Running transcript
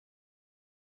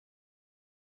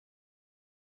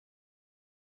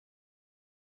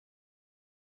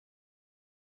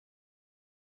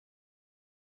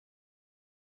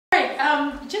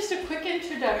Just a quick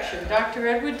introduction. Dr.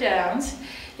 Edward Downs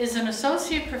is an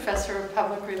associate professor of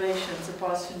public relations at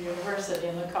Boston University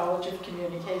in the College of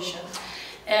Communication.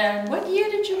 And what year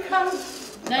did you come?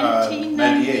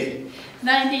 1998.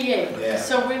 98. Yeah.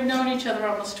 So we've known each other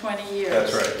almost 20 years.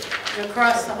 That's right. You're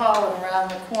across the hall and around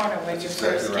the corner when you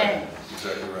first came.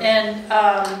 Exactly right.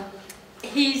 And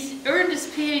he's earned his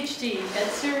PhD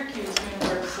at Syracuse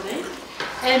University.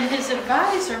 And his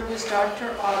advisor was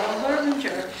Dr. Otto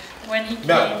Lerbinger when he came.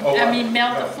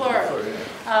 Mel DeFleur.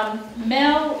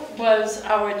 Mel was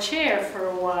our chair for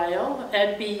a while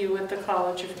at BU at the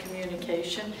College of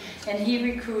Communication, and he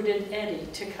recruited Eddie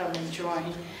to come and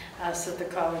join us at the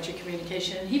College of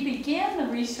Communication. And he began the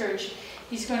research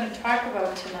he's going to talk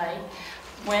about tonight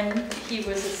when he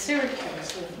was at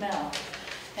Syracuse with Mel.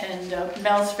 And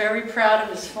Mel's very proud of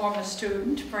his former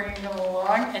student, bringing him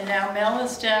along, and now Mel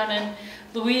is down in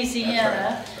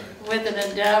Louisiana with an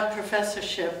endowed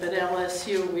professorship at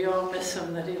LSU. We all miss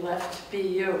him that he left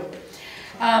BU.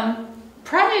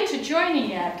 Prior to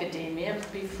joining academia,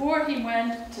 before he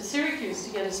went to Syracuse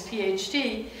to get his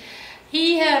PhD,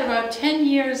 he had about 10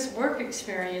 years work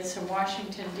experience in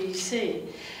Washington, D.C.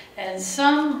 And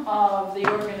some of the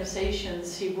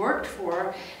organizations he worked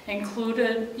for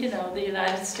included, the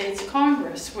United States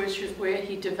Congress, which is where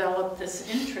he developed this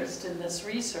interest in this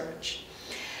research.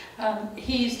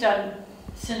 He's done,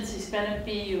 since he's been at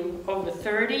BU, over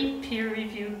 30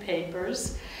 peer-reviewed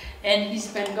papers, and he's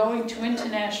been going to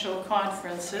international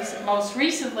conferences, most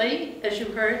recently, as you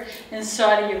heard, in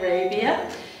Saudi Arabia,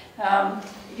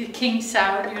 King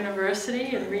Saud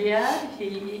University in Riyadh,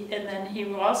 and then he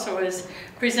also has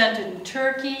presented in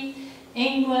Turkey,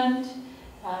 England,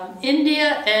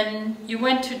 India, and you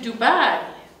went to Dubai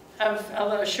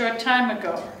a short time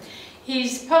ago.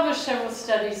 He's published several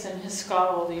studies in his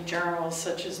scholarly journals,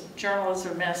 such as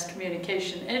Journalism, Mass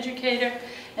Communication Educator,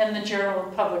 and the Journal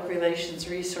of Public Relations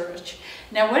Research.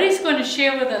 Now, what he's going to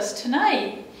share with us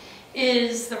tonight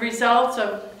is the results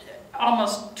of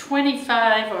almost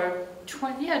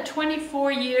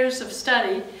 24 years of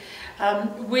study,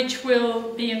 which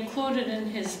will be included in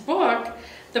his book,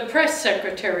 The Press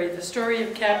Secretary, The Story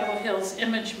of Capitol Hill's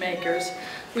Image Makers,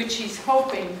 which he's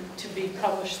hoping to be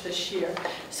published this year.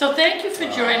 So thank you for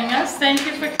joining us. Thank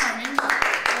you for coming. And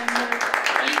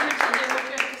we're eager to hear what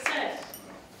you have to say.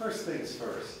 First things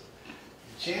first,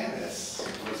 Janice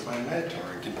was my mentor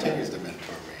and continues to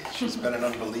mentor me. She's been an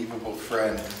unbelievable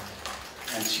friend,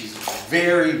 and she's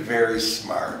very, very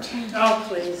smart. Oh,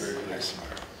 please. Very, very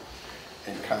smart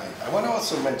and kind. I want to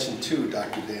also mention, too,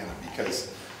 Dr. Dana, because,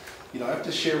 I have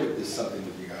to share something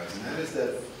with you guys, and that is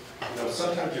that,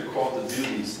 sometimes you're called to do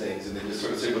these things, and they just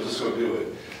sort of say, well, just go do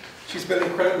it. She's been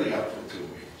incredibly helpful to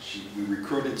me. We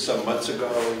recruited some months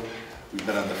ago. We've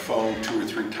been on the phone 2 or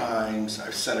 3 times.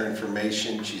 I've sent her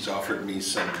information. She's offered me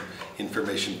some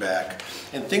information back.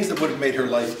 And things that would have made her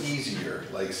life easier,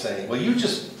 like saying, well, you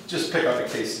just pick out a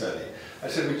case study. I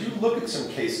said, would you look at some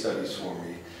case studies for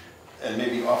me and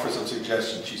maybe offer some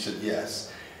suggestions? She said, yes.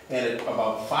 And at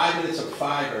about 5 minutes of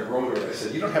 5, I wrote her, I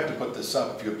said, you don't have to put this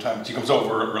up if you have time. She comes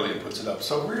over early and puts it up.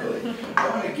 So really, I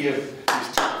want to give these 2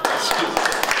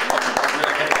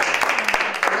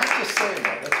 I'm not just saying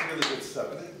that. That's really good stuff.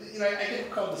 I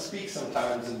get called to speak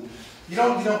sometimes, and you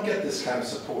don't get this kind of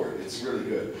support. It's really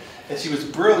good. And she was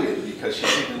brilliant because she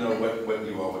seemed to know what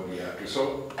you all would be after.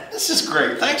 So this is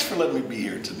great. Thanks for letting me be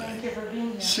here tonight. Thank you for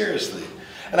being here. Seriously.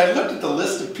 And I looked at the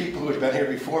list of people who had been here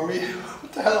before me.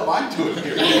 What the hell am I doing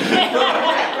here?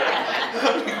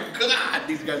 God,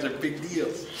 these guys are big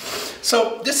deals.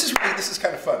 So this is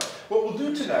kind of fun. What we'll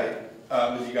do tonight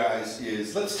with you guys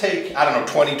is let's take,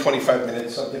 20, 25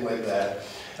 minutes, something like that.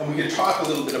 And we can talk a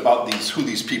little bit about who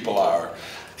these people are.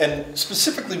 And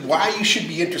specifically why you should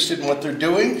be interested in what they're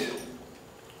doing.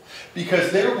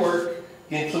 Because their work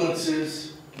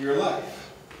influences your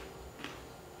life.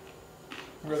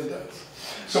 It really does.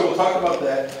 So we'll talk about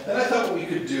that. And I thought what we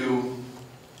could do,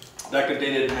 Dr.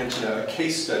 Dana had mentioned a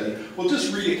case study. We'll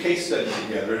just read a case study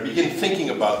together and begin thinking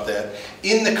about that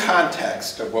in the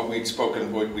context of what we'd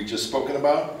just spoken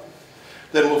about.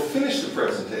 Then we'll finish the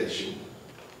presentation.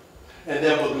 And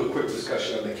then we'll do a quick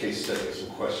discussion on the case study and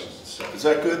some questions and stuff. Is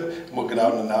that good? We'll get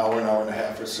out in an hour and a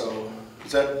half or so.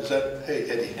 Is that, hey,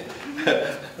 Eddie.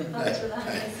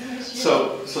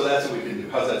 So that's what we can do.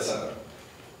 How's that sound?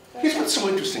 Here's what's so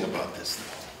interesting about this, though.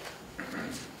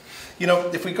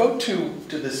 If we go to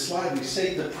this slide, we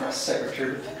say the press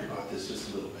secretary, think about this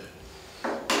just a little bit.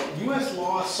 U.S.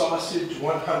 law sausage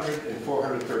 100 and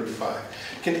 435.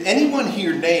 Can anyone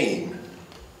here name,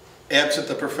 absent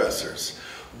the professors,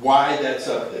 why that's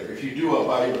up there? If you do, I'll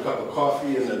buy you a cup of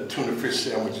coffee and a tuna fish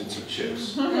sandwich and some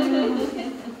chips.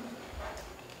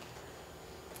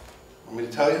 Want me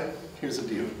to tell you? Here's the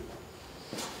deal.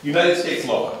 United States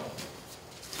law.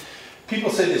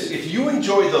 People say this, if you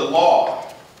enjoy the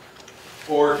law,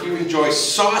 or if you enjoy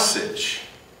sausage,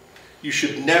 you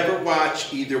should never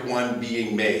watch either one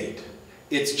being made.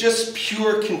 It's just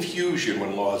pure confusion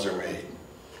when laws are made.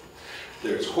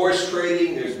 There's horse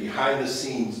trading, there's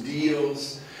behind-the-scenes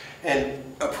deals, and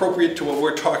appropriate to what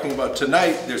we're talking about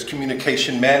tonight, there's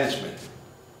communication management.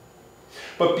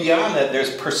 But beyond that,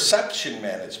 there's perception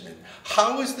management.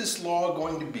 How is this law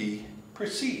going to be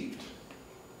perceived?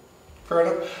 Fair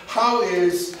enough. How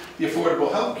is the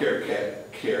Affordable Health Care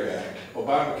Act,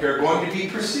 Obamacare, going to be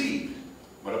perceived?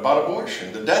 What about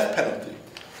abortion, the death penalty,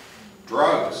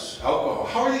 drugs, alcohol?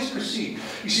 How are these perceived?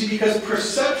 You see, because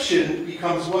perception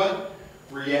becomes what?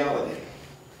 Reality.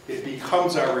 It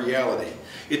becomes our reality.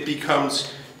 It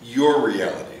becomes your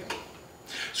reality.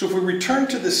 So if we return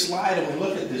to this slide and we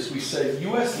look at this, we say,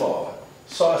 U.S. law,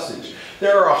 sausage.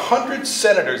 There are 100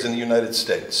 senators in the United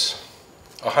States.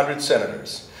 100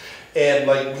 senators. And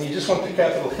like when you just went to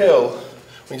Capitol Hill,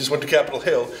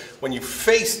 when you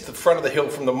faced the front of the hill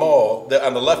from the mall,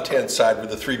 on the left-hand side were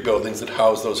the 3 buildings that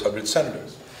house those 100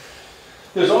 senators.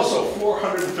 There's also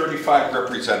 435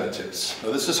 representatives.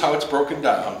 Now this is how it's broken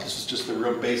down. This is just the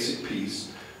real basic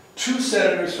piece. 2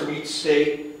 senators from each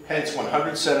state, hence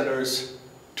 100 senators,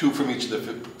 2 from each of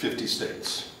the 50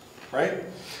 states, right?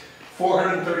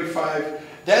 435,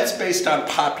 that's based on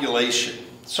population.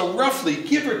 So roughly,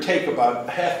 give or take about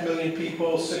 500,000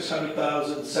 people,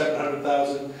 600,000,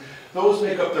 700,000, those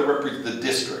make up the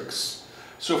districts.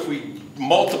 So if we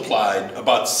multiplied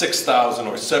about 6,000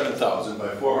 or 7,000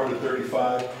 by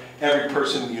 435, every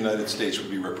person in the United States would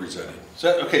be represented.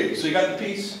 Okay, so you got the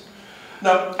piece?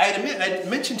 Now, I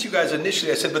mentioned to you guys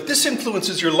initially, I said, but this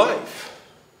influences your life.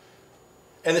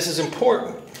 And this is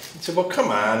important. You said, well, come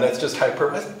on, that's just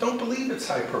hyperbole. I don't believe it's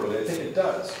hyperbole. I think it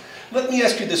does. Let me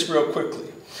ask you this real quickly.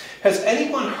 Has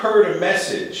anyone heard a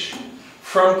message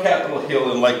from Capitol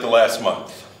Hill in like the last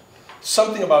month?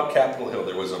 Something about Capitol Hill.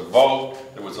 There was a vote,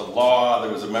 there was a law,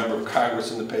 there was a member of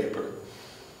Congress in the paper.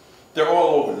 They're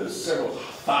all over. There's several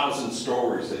thousand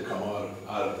stories that come out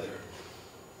of there.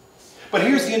 But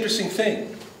here's the interesting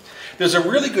thing. There's a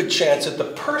really good chance that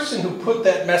the person who put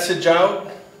that message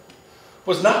out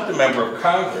was not the member of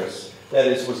Congress, that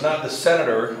is, was not the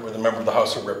senator or the member of the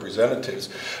House of Representatives,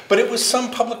 but it was some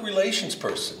public relations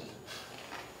person,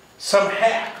 some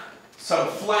hack, some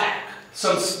flack,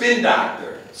 some spin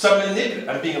doctor, some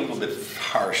manipulator. I'm being a little bit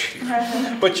harsh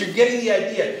here, but you're getting the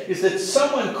idea, is that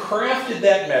someone crafted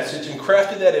that message and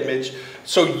crafted that image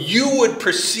so you would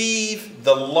perceive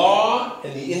the law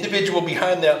and the individual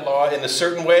behind that law in a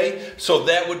certain way, so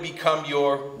that would become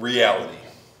your reality.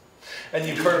 And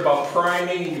you've heard about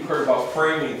priming, and you've heard about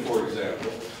framing, for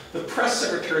example. The press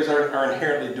secretaries are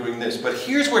inherently doing this, but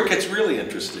here's where it gets really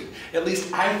interesting. At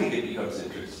least I think it becomes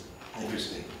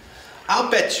interesting.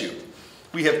 I'll bet you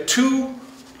we have 2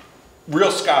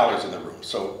 real scholars in the room,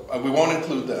 so we won't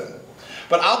include them.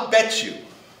 But I'll bet you,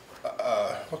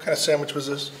 what kind of sandwich was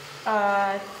this?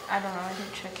 I don't know, I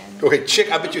think chicken.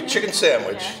 Okay, I bet you a chicken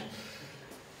sandwich. Yeah.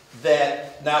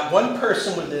 That not one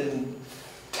person within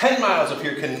 10 miles of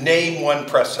here can name one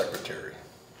press secretary.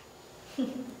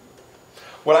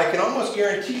 What I can almost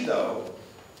guarantee, though,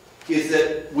 is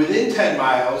that within 10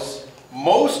 miles,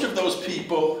 most of those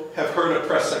people have heard a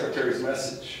press secretary's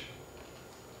message.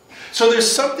 So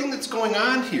there's something that's going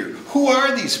on here. Who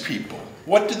are these people?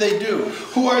 What do they do?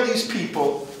 Who are these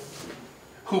people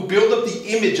who build up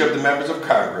the image of the members of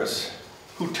Congress,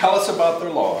 who tell us about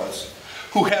their laws,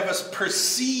 who have us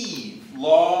perceive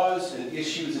laws and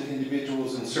issues and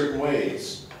individuals in certain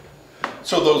ways,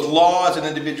 so those laws and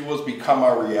individuals become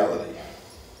our reality?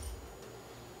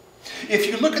 If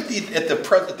you look at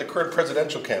the current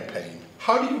presidential campaign,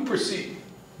 how do you perceive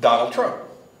Donald Trump?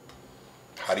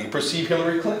 How do you perceive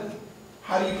Hillary Clinton?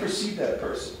 How do you perceive that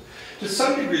person? To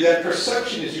some degree, that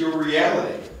perception is your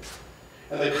reality.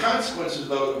 And the consequences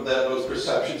of those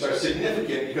perceptions are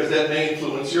significant because that may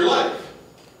influence your life.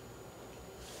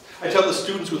 I tell the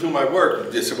students with whom I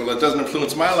work, they say, well, it doesn't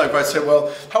influence my life. I say,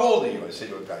 well, how old are you? I say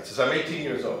to a guy, he says, I'm 18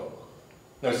 years old.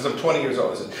 No, he says, I'm 20 years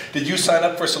old. I said, did you sign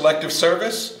up for selective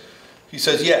service? He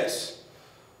says, yes.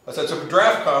 I said, so if a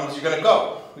draft comes, you're going to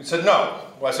go? He said, no.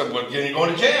 Well, I said, well, then you're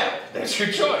going to jail. That's your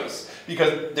choice.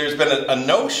 Because there's been a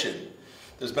notion,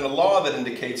 there's been a law that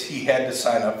indicates he had to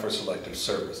sign up for selective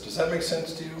service. Does that make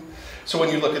sense to you? So when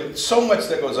you look at so much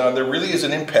that goes on, there really is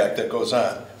an impact that goes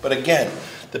on. But again,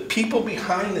 the people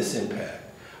behind this impact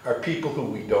are people who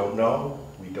we don't know,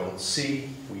 we don't see,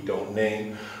 we don't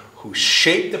name, who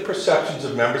shape the perceptions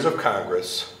of members of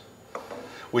Congress,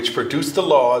 which produce the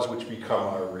laws which become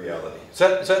our reality.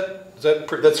 Does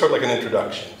That's sort of like an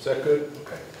introduction. Is that good?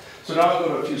 Okay. So now I'll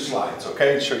go to a few slides,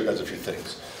 okay, and show you guys a few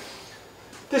things.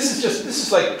 This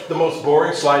is like the most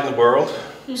boring slide in the world.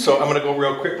 So I'm going to go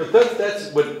real quick, but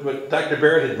that's what Dr.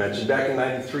 Barrett had mentioned. Back in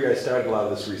 '93, I started a lot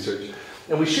of this research.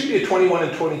 And we should be at 21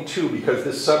 and 22 because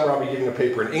this summer I'll be giving a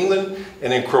paper in England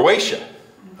and in Croatia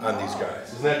on these guys.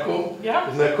 Isn't that cool? Yeah.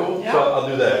 Isn't that cool? Yeah. So I'll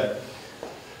do that.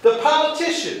 The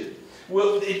politician I'm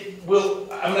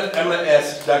going to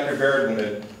ask Dr. Barrett in a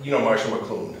minute, you know Marshall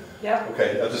McLuhan. Yeah.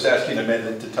 Okay, I'll just ask you in a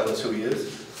minute to tell us who he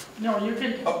is. No, you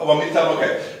can. Oh, want me to tell him?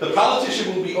 Okay. The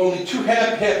politician will be only too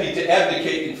happy to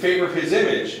advocate in favor of his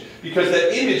image because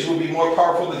that image will be more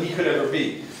powerful than he could ever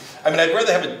be. I mean, I'd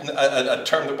rather have a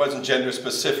term that wasn't gender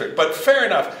specific, but fair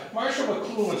enough. Marshall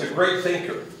McLuhan was a great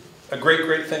thinker, a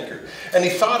great thinker. And he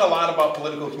thought a lot about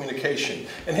political communication.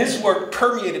 And his work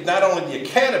permeated not only the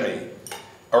academy,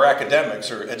 or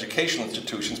academics, or educational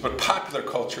institutions, but popular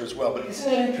culture as well. But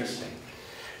isn't it interesting?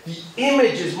 The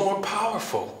image is more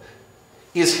powerful.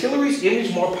 Is Hillary's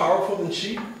image more powerful than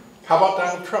she? How about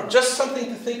Donald Trump? Just something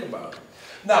to think about.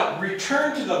 Now,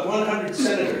 return to the 100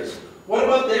 senators. What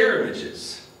about their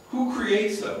images? Who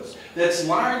creates those? That's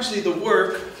largely the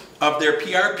work of their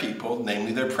PR people,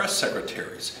 namely their press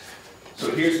secretaries.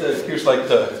 So here's like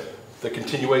the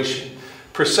continuation.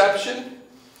 Perception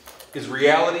is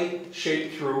reality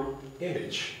shaped through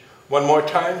image. One more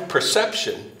time,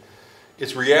 perception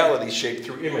is reality shaped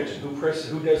through image. And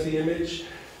who does the image?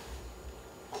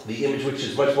 The image which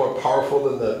is much more powerful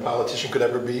than the politician could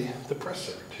ever be, the press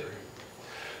secretary.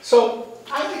 So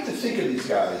I like to think of these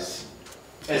guys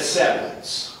as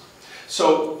satellites.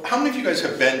 So how many of you guys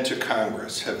have been to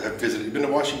Congress, have visited? You've been to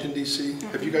Washington, D.C.?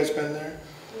 Have you guys been there?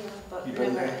 Yeah, but You've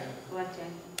been never there? went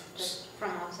in, just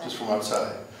from outside. Just from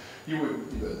outside. You've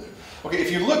been there. Okay,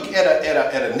 if you look at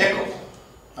a nickel,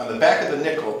 on the back of the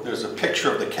nickel, there's a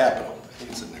picture of the Capitol. I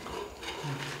think it's a nickel.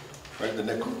 Right, the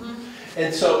nickel.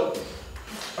 And so,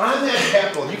 on that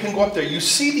Capitol, you can go up there, you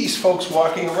see these folks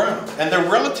walking around. And they're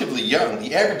relatively young.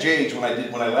 The average age when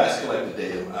I last collected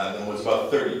data on them was about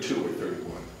 32 or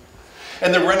 31.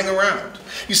 And they're running around.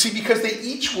 You see, because they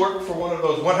each work for one of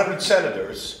those 100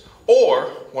 senators or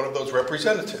one of those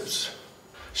representatives,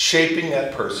 shaping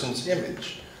that person's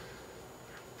image.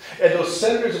 And those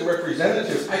senators and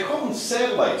representatives, I call them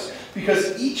satellites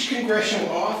because each congressional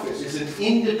office is an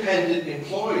independent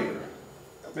employer.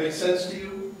 Make sense to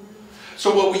you?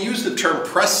 So when we use the term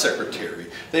press secretary,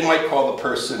 they might call the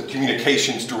person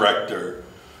communications director,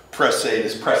 press aide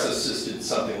is press assistant,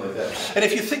 something like that. And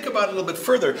if you think about it a little bit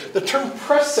further, the term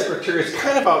press secretary is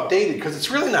kind of outdated because it's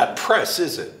really not press,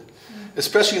 is it?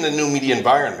 Especially in the new media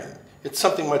environment. It's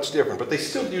something much different, but they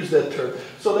still use that term.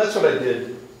 So that's what I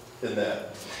did in that.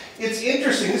 It's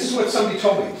interesting, this is what somebody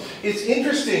told me. It's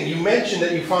interesting, you mentioned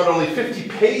that you found only 50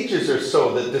 pages or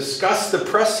so that discuss the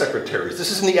press secretaries.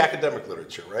 This is in the academic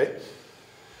literature, right?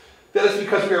 That is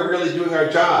because we are really doing our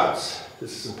jobs.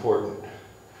 This is important.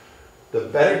 The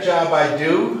better job I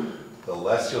do, the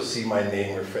less you'll see my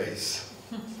name or face.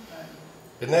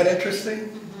 Isn't that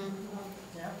interesting?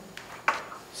 Yeah.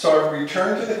 So I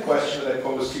return to the question that I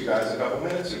posed to you guys a couple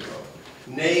minutes ago.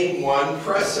 Name one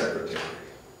press secretary.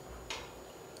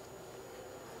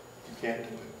 Can't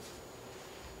do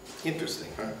it. Interesting,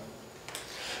 huh?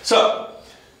 So,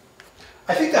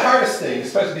 I think the hardest thing,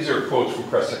 especially these are quotes from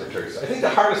press secretaries, I think the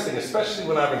hardest thing, especially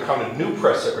when I've encountered new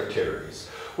press secretaries,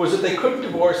 was that they couldn't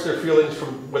divorce their feelings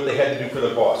from what they had to do for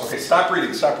their boss. Okay, stop reading,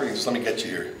 just let me get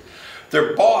you here.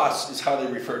 Their boss is how they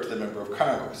refer to the member of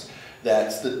Congress.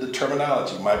 That's the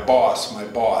terminology, my boss, my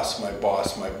boss, my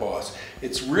boss, my boss.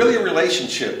 It's really a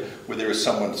relationship where there is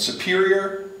someone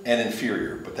superior and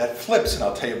inferior, but that flips, and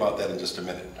I'll tell you about that in just a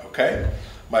minute, okay?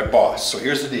 My boss. So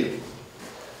here's the deal.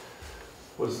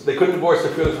 They couldn't divorce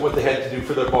their feelings from what they had to do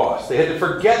for their boss. They had to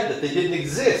forget that they didn't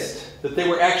exist, that they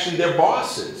were actually their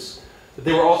bosses, that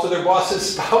they were also their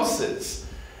boss's spouses,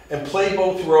 and play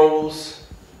both roles,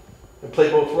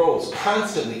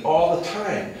 constantly, all the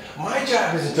time. My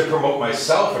job isn't to promote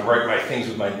myself and write my things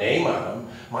with my name on them.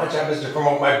 My job is to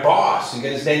promote my boss and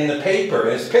get his name in the paper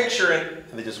and his picture,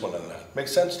 and they just went on that. Make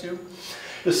sense to you?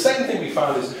 The second thing we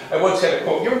found is, I once had a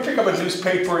quote. You ever pick up a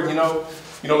newspaper and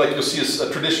like you'll see a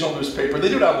traditional newspaper. They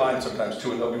do it online sometimes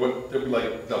too, and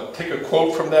they'll take a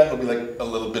quote from that. It'll be like a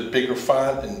little bit bigger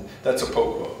font, and that's a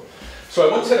Poe quote. So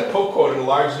I once had a Poe quote in a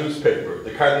large newspaper,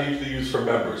 the kind they usually use for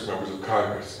members of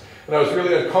Congress, and I was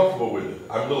really uncomfortable with it.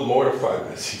 I'm a little mortified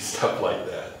when I see stuff like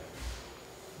that.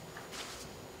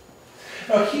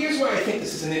 Now here's why I think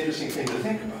this is an interesting thing to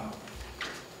think about.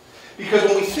 Because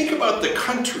when we think about the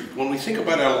country, when we think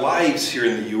about our lives here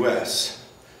in the U.S.,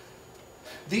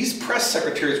 these press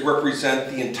secretaries represent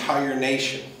the entire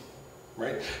nation.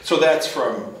 right? So that's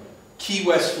from Key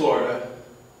West, Florida,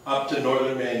 up to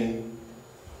northern Maine,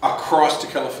 across to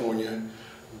California,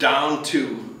 down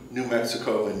to New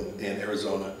Mexico and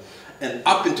Arizona, and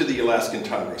up into the Alaskan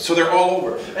tundra. So they're all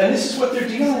over. And this is what they're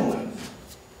dealing with.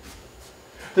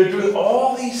 They're doing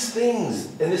all these things,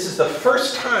 and this is the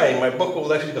first time, my book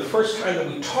will actually be the first time that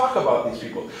we talk about these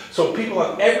people. So people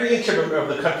on every inch of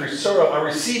the country's soil are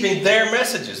receiving their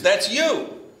messages. That's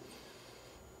you.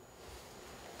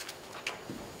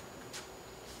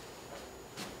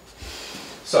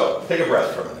 So, take a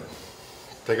breath for a minute.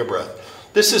 Take a breath.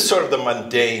 This is sort of the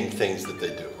mundane things that they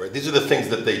do, right? These are the things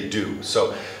that they do.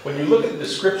 So, when you look at the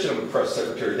description of a press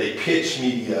secretary, they pitch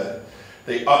media,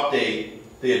 they update,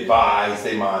 they advise,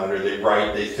 they monitor, they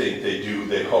write, they think, they do,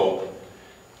 they hope.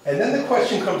 And then the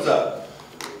question comes up,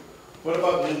 what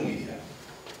about new media?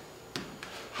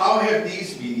 How have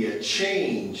these media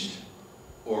changed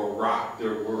or rocked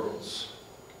their worlds?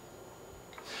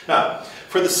 Now,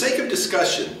 for the sake of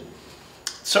discussion,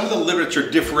 some of the literature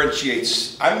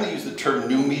differentiates, I'm going to use the term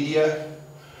new media,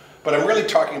 but I'm really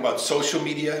talking about social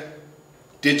media,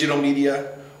 digital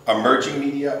media, emerging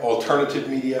media, alternative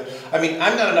media. I mean,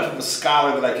 I'm not enough of a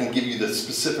scholar that I can give you the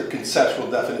specific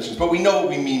conceptual definitions, but we know what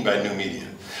we mean by new media.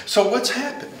 So what's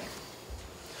happened?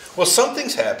 Well,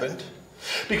 something's happened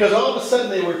because all of a sudden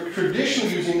they were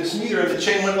traditionally using this meter and the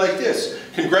chain went like this.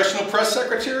 Congressional press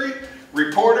secretary,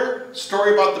 reporter,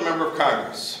 story about the member of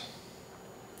Congress.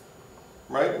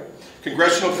 Right?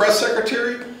 Congressional press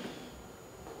secretary,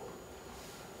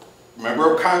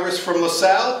 member of Congress from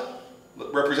Lasell,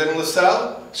 representing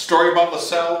Lasell, story about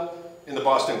Lasell in the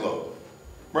Boston Globe.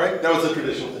 Right? That was the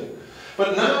traditional thing.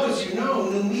 But now, as you know,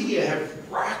 new media have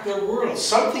rocked their world.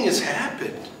 Something has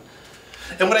happened.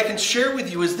 And what I can share with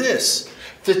you is this.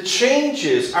 The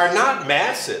changes are not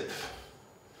massive.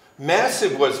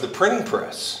 Massive was the printing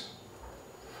press.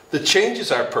 The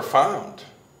changes are profound.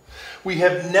 We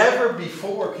have never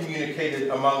before communicated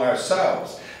among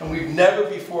ourselves, and we've never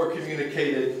before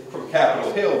communicated from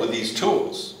Capitol Hill with these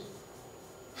tools.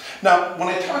 Now, when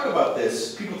I talk about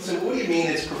this, people say, what do you mean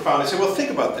it's profound? I say, well,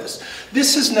 think about this.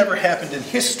 This has never happened in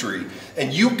history,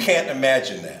 and you can't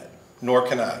imagine that, nor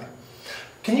can I.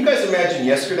 Can you guys imagine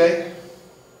yesterday,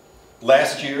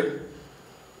 last year?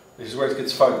 This is where it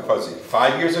gets fuzzy.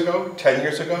 5 years ago? 10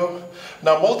 years ago?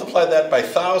 Now multiply that by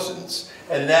thousands,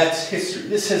 and that's history.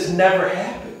 This has never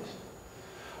happened.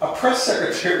 A press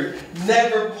secretary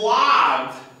never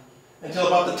blogged until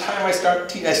about the time I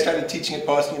started teaching at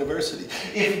Boston University.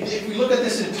 If we look at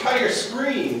this entire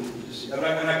screen, I'm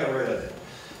not going to write on it.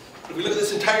 If we look at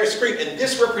this entire screen, and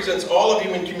this represents all of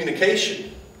human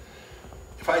communication,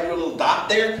 if I do a little dot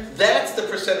there, that's the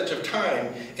percentage of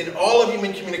time in all of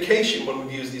human communication when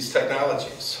we use these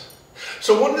technologies.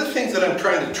 So one of the things that I'm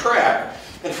trying to track,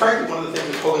 and frankly one of the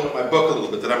things that's holding up my book a little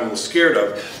bit that I'm a little scared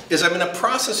of, is I'm in a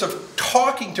process of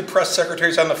talking to press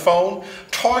secretaries on the phone,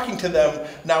 talking to them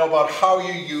now about how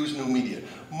you use new media.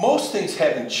 Most things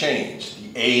haven't changed.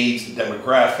 The age, the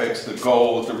demographics, the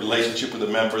goals, the relationship with the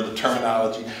member, the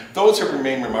terminology, those have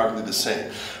remained remarkably the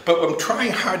same. But I'm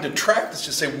trying hard to track this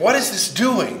to say, what is this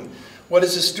doing? What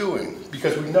is this doing?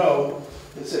 Because we know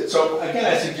that's it. So again,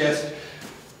 I suggest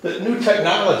that new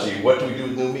technology, what do we do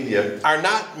with new media, are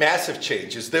not massive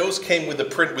changes. Those came with the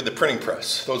printing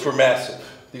press. Those were massive.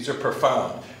 These are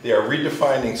profound. They are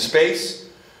redefining space.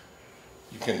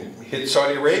 You can hit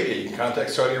Saudi Arabia. You can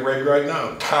contact Saudi Arabia right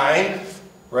now. Time,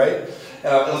 right? And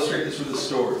I'll illustrate this with a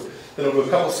story. Then I'll do a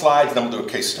couple slides, and then we'll do a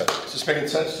case study. Is this making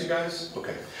sense to you guys?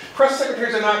 Okay. Press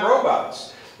secretaries are not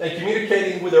robots. And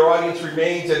communicating with their audience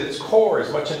remains at its core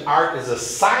as much an art as a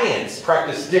science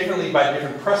practiced differently by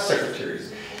different press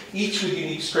secretaries, each with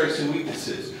unique strengths and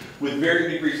weaknesses, with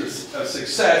varying degrees of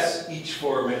success, each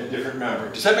for a different member.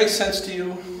 Does that make sense to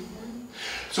you?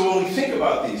 So when we think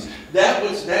about these,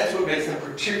 that's what makes them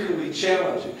particularly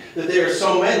challenging. That there are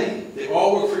so many. They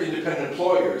all work for independent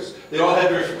employers. They all have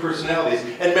different personalities.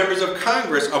 And members of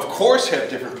Congress, of course, have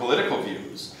different political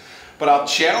views. But I'll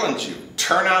challenge you.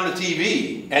 Turn on the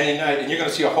TV any night, and you're going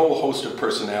to see a whole host of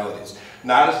personalities.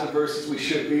 Not as diverse as we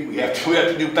should be. We have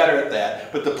to do better at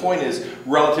that. But the point is,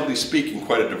 relatively speaking,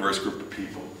 quite a diverse group of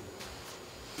people.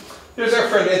 There's our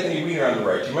friend Anthony Weiner on the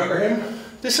right. Do you remember him?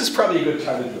 This is probably a good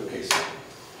time to do a case study.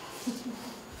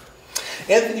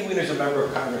 Anthony Weiner is a member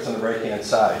of Congress on the right-hand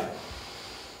side.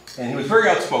 And he was very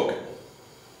outspoken.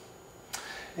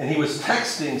 And he was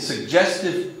texting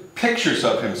suggestive pictures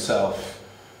of himself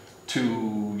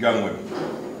to young women.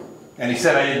 And he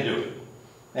said, I didn't do it.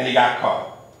 And he got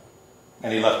caught.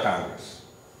 And he left Congress.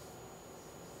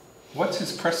 What's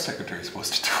his press secretary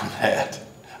supposed to do with that?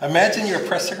 Imagine you're a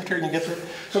press secretary and you get there.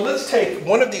 So let's take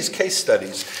one of these case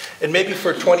studies, and maybe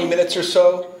for 20 minutes or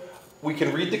so, we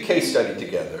can read the case study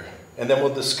together, and then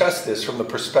we'll discuss this from the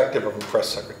perspective of a press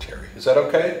secretary. Is that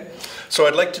okay? So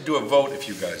I'd like to do a vote if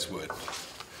you guys would.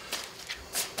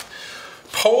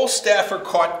 Poll staffer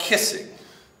caught kissing.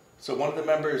 So one of the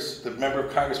members, the member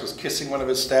of Congress was kissing one of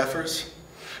his staffers.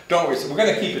 Don't worry, so we're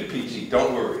going to keep it PG.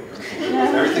 Don't worry.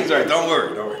 Everything's all right. Don't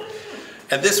worry, don't worry.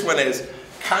 And this one is,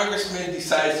 Congressman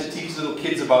decides to teach little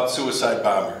kids about suicide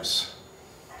bombers.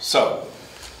 So,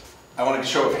 I want a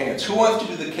show of hands. Who wants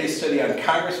to do the case study on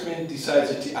Congressman decides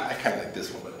to teach, I kind of like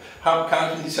this one, but how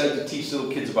Congressman decides to teach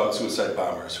little kids about suicide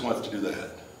bombers? Who wants to do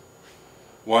that?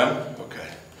 One? Okay.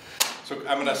 So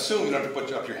I'm going to assume you don't have to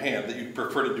put up your hand, that you'd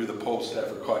prefer to do the poll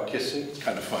staffer caught kissing. It's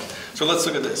kind of fun. So let's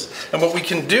look at this. And what we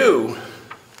can do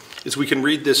is we can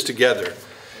read this together.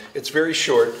 It's very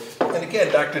short. And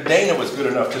again, Dr. Dana was good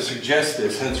enough to suggest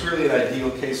this, and it's really an ideal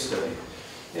case study.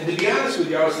 And to be honest with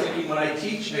you, I was thinking when I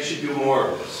teach, I should do more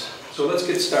of this. So let's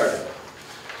get started.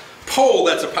 Poll,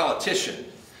 that's a politician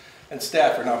and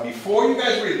staffer. Now, before you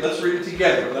guys read it, let's read it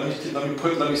together. Let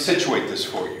me situate this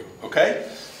for you, okay?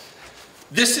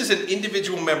 This is an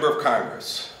individual member of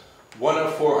Congress, one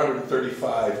of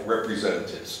 435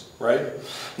 representatives, right?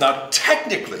 Now,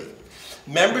 technically,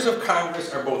 members of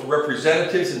Congress are both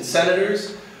representatives and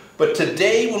senators, but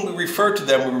today when we refer to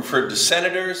them, we refer to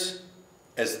senators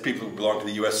as people who belong to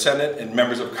the U.S. Senate and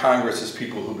members of Congress as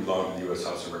people who belong to the U.S.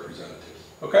 House of Representatives.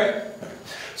 Okay?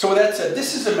 So with that said,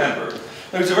 this is a member.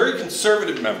 Now, he's a very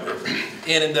conservative member,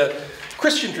 and in the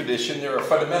Christian tradition, there are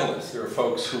fundamentalists. There are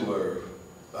folks who are,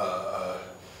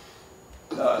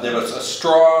 they have a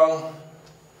strong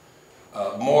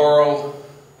moral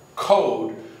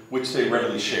code which they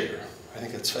readily share. I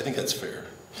think that's fair.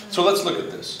 So let's look at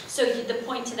this. So the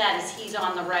point to that is he's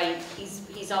on the right.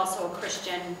 He's also a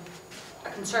Christian, a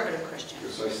conservative Christian.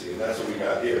 Precisely, and that's what we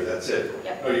got here. That's it.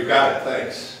 Yep. Oh, you got it.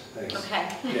 Thanks. Thanks. Okay.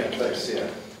 Yeah, thanks. Yeah.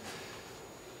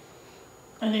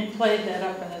 And he played that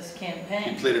up in his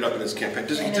campaign. He played it up in his campaign.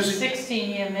 In his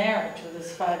 16-year marriage with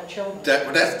his 5 children.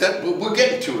 We're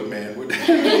getting to it, man. No,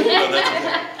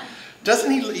 that's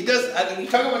doesn't he does, I mean,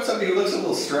 you talk about somebody who looks a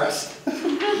little stressed.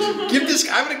 I'm going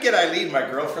to get Eileen, my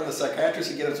girlfriend, the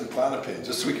psychiatrist, to get him some Klonopin,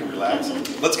 just so we can relax.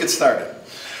 Let's get started.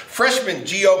 Freshman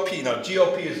GOP. Now,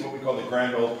 GOP is what we call the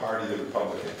Grand Old Party of the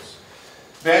Republicans.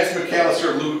 Vance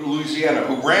McAllister of Louisiana,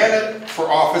 who ran for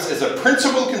office as a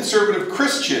principled conservative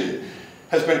Christian,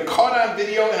 has been caught on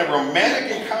video in a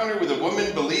romantic encounter with a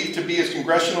woman believed to be his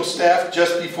congressional staff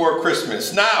just before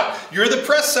Christmas. Now, you're the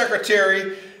press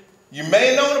secretary. You may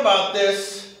have known about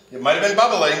this. It might have been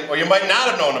bubbling, or you might not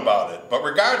have known about it. But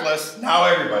regardless, now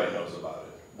everybody knows about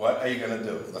it. What are you going to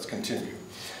do? Let's continue.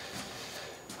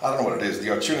 I don't know what it is. The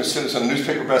Altoona Citizen, a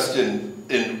newspaper based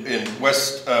in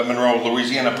West Monroe,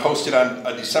 Louisiana, posted on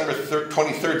a December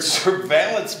 23rd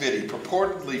surveillance video,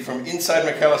 purportedly from inside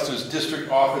McAllister's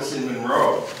district office in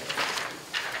Monroe.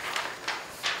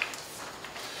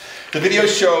 The video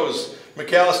shows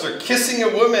McAllister kissing a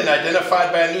woman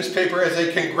identified by a newspaper as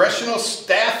a congressional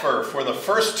staffer for the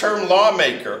first-term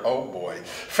lawmaker. Oh boy.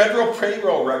 Federal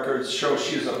payroll records show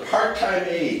she is a part-time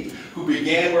aide who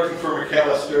began working for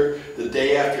McAllister the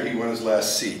day after he won his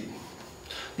last seat.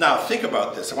 Now, think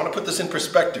about this. I want to put this in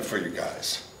perspective for you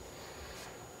guys.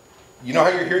 You know how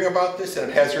you're hearing about this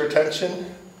and it has your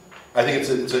attention? I think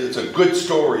it's a good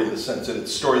story in the sense that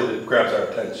it's a story that grabs our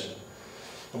attention.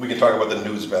 We can talk about the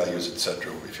news values,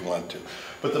 etc., if you want to.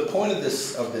 But the point of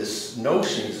this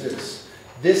notion is this.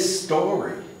 This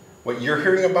story, what you're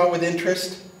hearing about with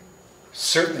interest,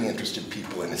 certainly interested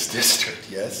people in this district,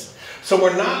 yes? So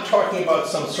we're not talking about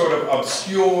some sort of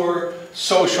obscure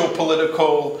social,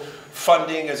 political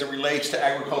funding as it relates to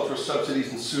agricultural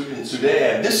subsidies in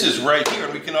Sudan. This is right here,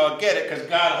 and we can all get it, because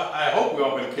God, I hope we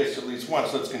all been kissed at least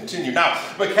once. Let's continue. Now,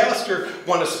 McAllister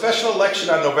won a special election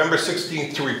on November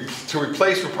 16th to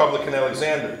replace Republican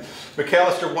Alexander.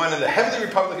 McAllister won in the heavily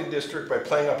Republican district by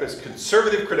playing up his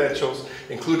conservative credentials,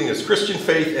 including his Christian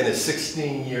faith and his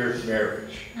 16-year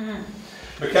marriage.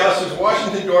 McAllister's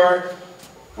Washington door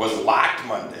was locked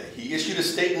Monday. He issued a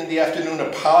statement in the afternoon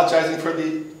apologizing for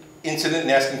the incident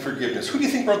and asking forgiveness. Who do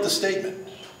you think wrote the statement?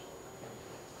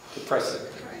 The press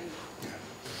secretary. Yeah.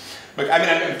 Look, I mean,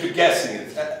 I'm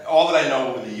guessing. All that I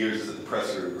know over the years is that the press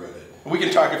secretary wrote it. We can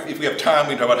talk, if we have time,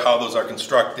 we can talk about how those are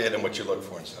constructed and what you look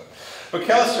for and stuff.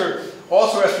 McAllister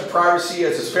also asked for privacy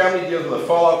as his family deals with the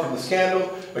fallout from the scandal.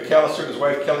 McAllister and his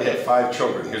wife Kelly had 5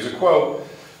 children. Here's a quote.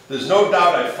 "There's no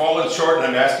doubt I've fallen short and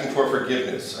I'm asking for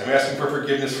forgiveness. I'm asking for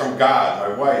forgiveness from God,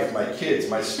 my wife, my kids,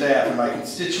 my staff, and my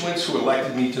constituents who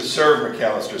elected me to serve,"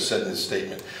 McAllister said in his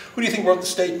statement. Who do you think wrote the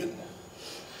statement?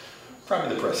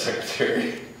 Probably the press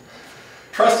secretary.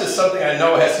 Trust is something I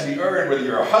know has to be earned, whether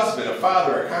you're a husband, a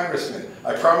father, a congressman.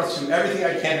 I promise to do everything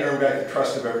I can to earn back the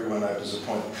trust of everyone I've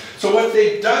disappointed. So what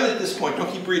they've done at this point,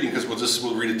 don't keep reading because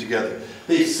we'll read it together.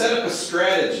 They've set up a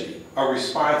strategy, a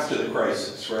response to the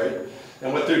crisis, right?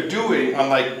 And what they're doing,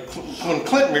 unlike when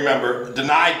Clinton, remember,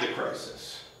 denied the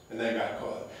crisis and then got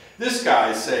caught. This guy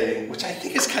is saying, which I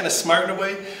think is kind of smart in a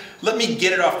way, let me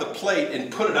get it off the plate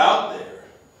and put it out there.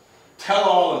 Tell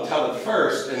all and tell it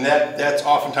first, and that's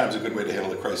oftentimes a good way to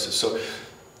handle a crisis. So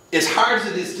as hard as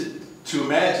it is to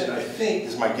imagine, I think,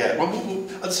 is my guess. Well,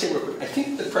 I'll just say real quick, I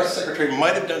think the press secretary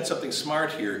might have done something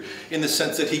smart here in the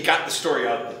sense that he got the story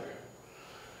out there.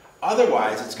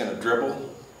 Otherwise, it's going to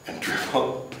dribble and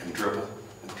dribble and dribble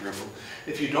and dribble.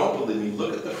 If you don't believe me,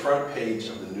 look at the front page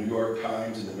of the New York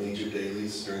Times and the major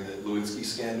dailies during the Lewinsky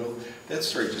scandal. That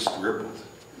story just dribbled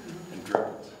and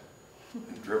dribbled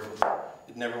and dribbled.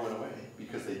 It never went away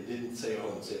because they didn't say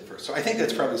all and say it first. So I think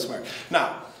that's probably smart.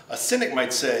 Now, a cynic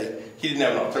might say he didn't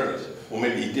have an alternative. Well,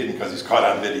 maybe he didn't because he's caught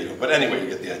on video. But anyway, you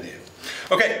get the idea.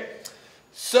 Okay,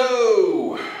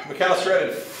 so McAllister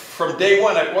added, from day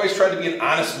one, I've always tried to be an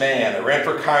honest man. I ran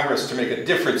for Congress to make a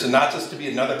difference and not just to be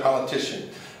another politician.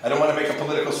 I don't want to make a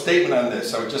political statement on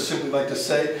this. I would just simply like to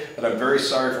say that I'm very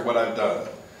sorry for what I've done.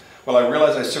 While I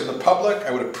realize I serve the public,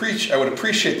 I would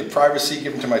appreciate the privacy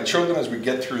given to my children as we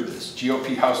get through this.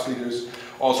 GOP House leaders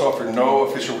also offered no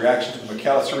official reaction to the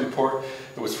McAllister report.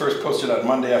 It was first posted on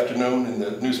Monday afternoon in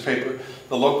the newspaper.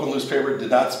 The local newspaper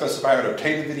did not specify how to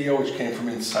obtain the video, which came from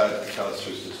inside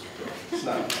McAllister's district. It's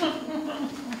not.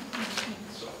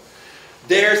 So,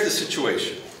 there's the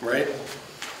situation, right?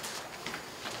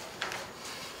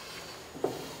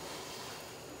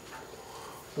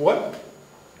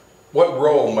 What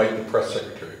role might the press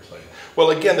secretary play? Well,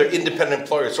 again, they're independent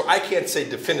employers, so I can't say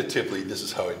definitively this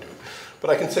is how I do it. But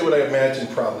I can say what I imagine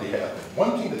probably happened.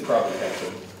 One thing that probably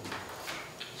happened,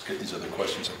 let's get these other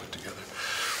questions I put together.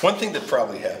 One thing that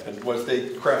probably happened was they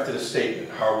crafted a statement.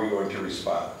 How are we going to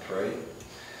respond, right?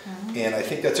 And I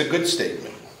think that's a good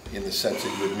statement in the sense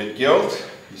that you admit guilt,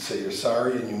 you say you're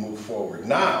sorry, and you move forward.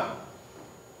 Now,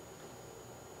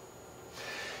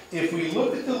 if we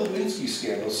look at the Lewinsky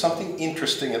scandal, something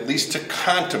interesting, at least to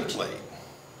contemplate.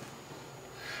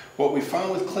 What we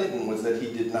found with Clinton was that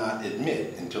he did not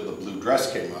admit until the blue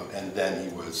dress came up, and then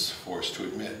he was forced to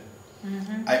admit.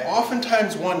 I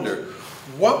oftentimes wonder,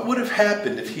 what would have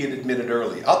happened if he had admitted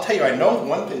early? I'll tell you, I know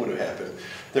one thing would have happened.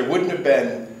 There wouldn't have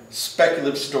been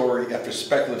speculative story after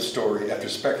speculative story after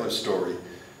speculative story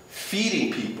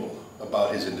feeding people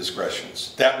about his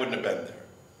indiscretions. That wouldn't have been there.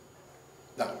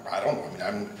 No, I don't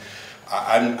know.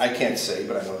 I mean, I can't say,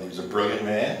 but I know that he was a brilliant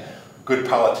man, good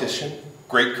politician,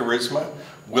 great charisma,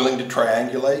 willing to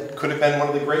triangulate, could have been one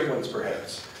of the great ones,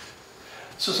 perhaps.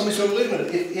 So somebody said, wait a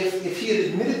minute, if he had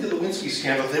admitted the Lewinsky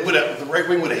scandal, the right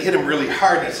wing would have hit him really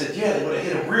hard. And I said, yeah, they would have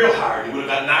hit him real hard. He would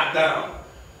have got knocked down.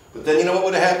 But then you know what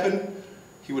would have happened?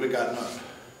 He would have gotten up.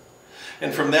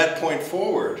 And from that point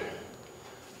forward,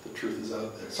 the truth is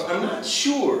out there. So I'm not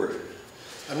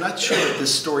sure that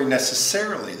this story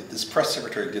necessarily, that this press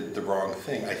secretary did the wrong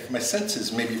thing. My sense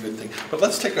is maybe a good thing. But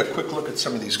let's take a quick look at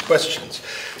some of these questions.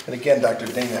 And again, Dr.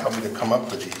 Dana helped me to come up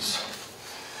with these.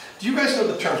 Do you guys know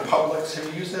the term publics? Have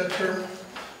you used that term?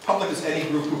 Public is any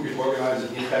group who can organize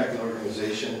and impact an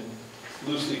organization.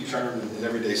 Loosely termed in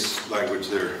everyday language,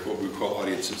 they're what we call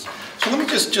audiences. So let me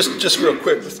just real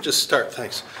quick, let's just start,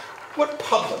 thanks. What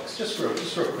publics, just real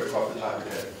quick off the top of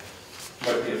your head,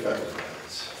 might be affected by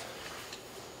this?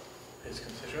 His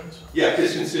constituents? Yeah,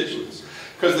 his constituents.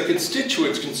 Because the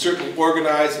constituents can certainly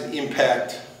organize and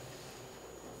impact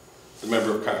the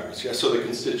member of Congress. Yeah, so the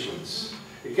constituents.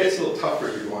 It gets a little tougher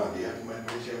if you want. Do you have an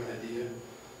idea?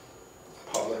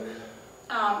 Public?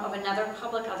 Of another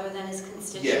public other than his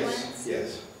constituents?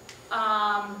 Yes.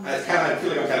 I feel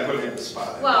like I'm kind of putting him in the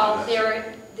spot. Well,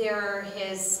 they're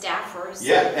his staffers.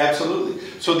 Yeah, absolutely.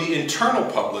 So the internal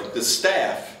public, the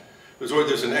staff,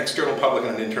 there's an external public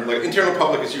and an internal. Like, internal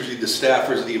public is usually the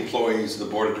staffers, the employees, the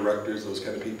board of directors, those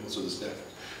kind of people, so the staffers.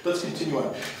 Let's continue on.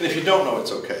 And if you don't know,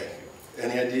 it's okay.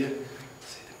 Any idea?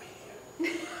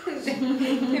 Say the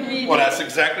media. The media. Well, that's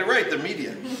exactly right, the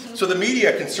media. So the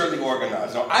media can certainly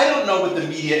organize. Now, I don't know what the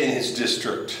media in his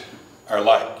district are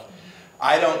like.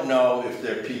 I don't know if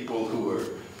they're people who are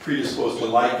predisposed to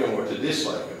like him or to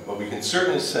dislike him, but we can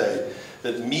certainly say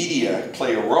that media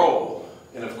play a role.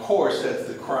 And of course, that's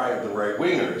the cry of the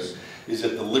right-wingers, is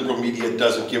that the liberal media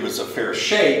doesn't give us a fair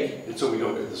shake, and so we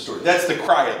don't get the story. That's the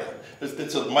cry of them.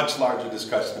 That's a much larger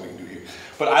discussion than we can do here.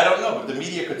 But I don't know, but the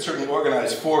media could certainly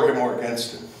organize for him or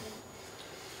against him.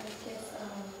 I guess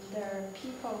there are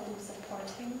people who support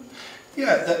him.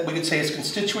 Yeah, that we could say his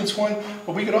constituents won,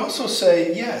 but we could also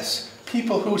say, yes,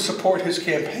 people who support his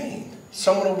campaign.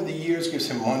 Someone over the years gives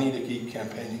him money to keep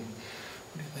campaigning.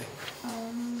 What do you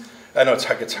think? I know it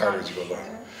gets harder as you go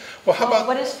along. Well, how about...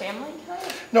 What his family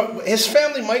count? No, his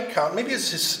family might count. Maybe it's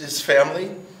his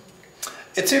family.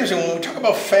 It's interesting, when we talk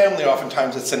about family,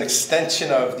 oftentimes it's an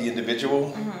extension of the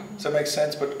individual. Does that make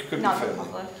sense? But it could be family. Not the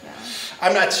public, yeah.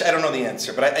 I don't know the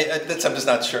answer, but I'm just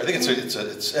not sure. I think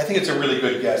it's a really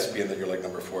good guess, being that you're like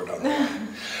number 4 down the line.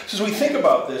 So as we think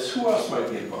about this, who else might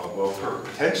be involved? Well,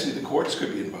 potentially the courts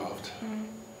could be involved.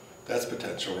 That's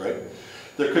potential, right?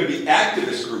 There could be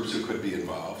activist groups who could be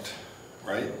involved,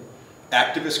 right?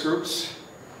 Activist groups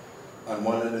on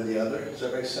one end or the other. Does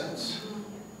that make sense?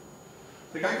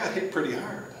 The guy got hit pretty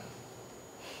hard.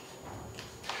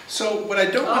 So what I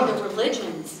don't Oh, know... the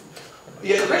religions.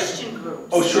 Yeah. Christian groups.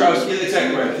 Oh, sure.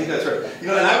 Exactly right. I think that's right. You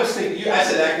know, and I was thinking, I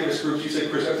said activist groups, you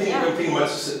said Christian. I'm thinking much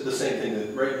the same thing.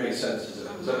 That right makes sense.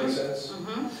 Does that make sense?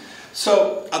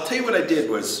 So I'll tell you what I did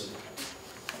was,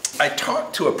 I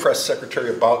talked to a press secretary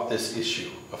about this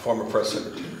issue, a former press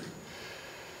secretary.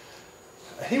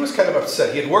 He was kind of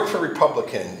upset. He had worked for a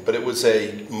Republican, but it was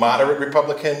a moderate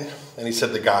Republican, and he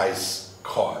said the guy's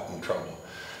caught in trouble.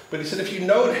 But he said, if you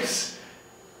notice,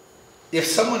 if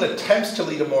someone attempts to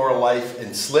lead a moral life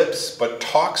and slips, but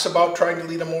talks about trying to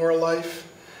lead a moral life,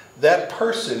 that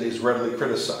person is readily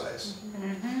criticized.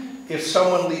 If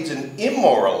someone leads an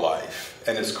immoral life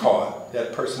and is caught,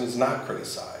 that person is not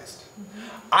criticized.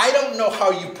 I don't know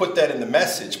how you put that in the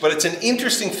message, but it's an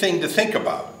interesting thing to think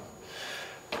about.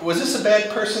 Was this a bad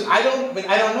person? I don't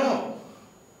know.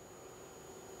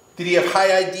 Did he have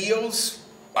high ideals?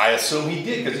 I assume he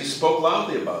did, because he spoke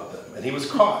loudly about them, and he was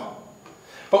caught.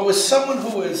 But with someone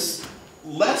who is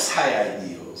less high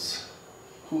ideals,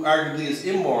 who arguably is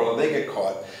immoral, and they get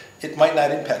caught, it might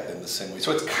not impact them the same way.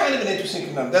 So it's kind of an interesting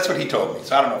phenomenon. That's what he told me.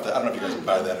 So I don't know if you guys can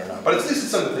buy that or not. But at least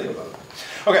it's something to think about.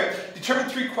 Okay, determine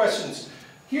 3 questions.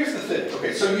 Here's the thing.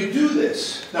 Okay, so you do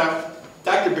this. Now,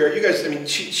 Dr. Barrett, you guys, I mean,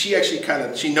 she actually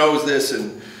she knows this,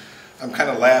 and I'm kind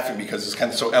of laughing because it's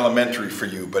kind of so elementary for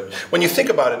you. But when you think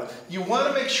about it, you want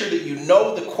to make sure that you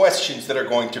know the questions that are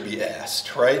going to be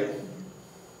asked, right?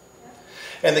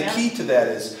 And the key to that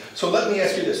is, so let me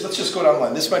ask you this. Let's just go down the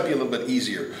line. This might be a little bit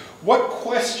easier. What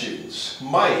questions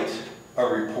might a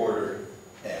reporter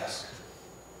ask?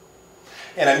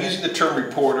 And I'm using the term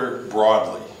reporter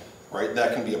broadly, right?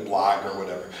 That can be a blog or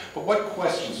whatever. But what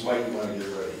questions might you want to get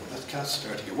ready? Let's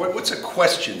start here. What's a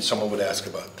question someone would ask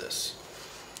about this?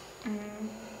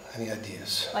 Any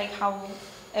ideas? Like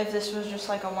if this was just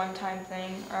like a one-time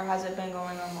thing, or has it been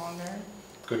going on longer?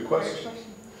 Good question.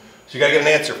 So you got to get an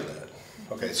answer for that.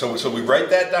 Okay, so we write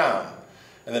that down,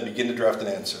 and then begin to draft an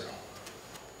answer.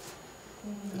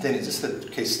 Then is this the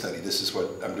case study? This is what,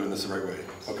 I'm doing this the right way.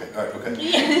 Okay, all right, okay.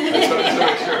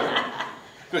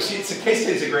 Because the case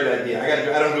study is a great idea.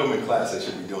 I don't do them in class, I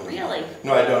should be doing them. Really?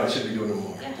 No, I don't, I should be doing them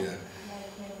more. Yeah. Maybe,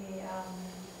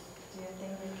 do you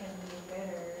think we can do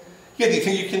better? Yeah, do you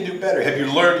think you can do better? Have you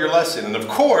learned your lesson? And of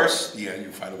course, yeah,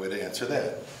 you find a way to answer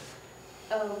that.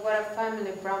 What a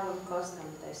family problem caused them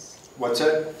this? What's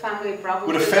that? Family problem.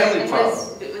 What a family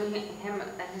problem? Between him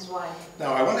and his wife.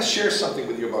 Now, I want to share something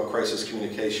with you about crisis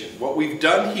communication. What we've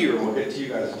done here, and we'll get to you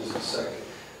guys in just a second,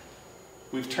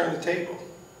 we've turned the table.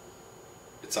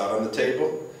 It's out on the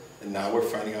table, and now we're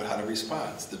finding out how to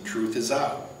respond. The truth is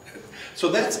out. So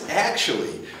that's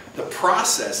actually the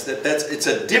process. It's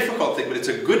a difficult thing, but it's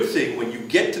a good thing when you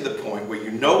get to the point where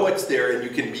you know what's there and you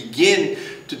can begin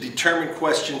to determine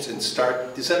questions and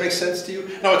start. Does that make sense to you?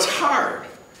 No, it's hard.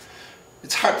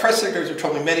 It's hard. Press secretaries have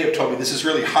told me, many have told me, this is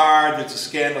really hard, it's a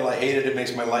scandal, I hate it, it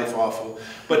makes my life awful.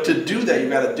 But to do that, you've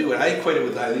got to do it. I equate it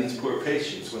with Eileen's poor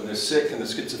patients. When they're sick and they're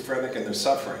schizophrenic and they're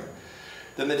suffering,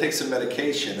 then they take some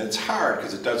medication. And it's hard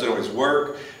because it doesn't always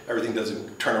work. Everything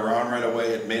doesn't turn around right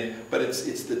away, but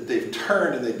it's that they've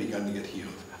turned and they've begun to get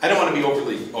healed. I don't want to be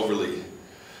overly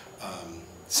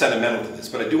sentimental to this,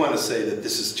 but I do want to say that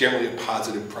this is generally a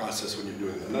positive process when you're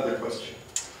doing it. Another question.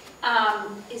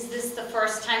 Is this the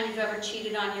first time you've ever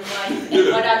cheated on your wife?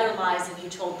 And what other lies have you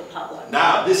told the public?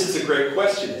 Now, this is a great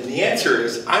question. And the answer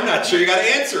is, I'm not sure you got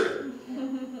to answer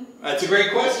it. That's a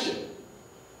great question.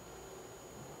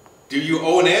 Do you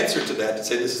owe an answer to that to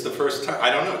say this is the first time?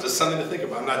 I don't know. It's just something to think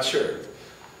about. I'm not sure.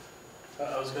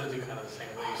 I was going to do kind of the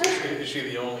same thing. Is she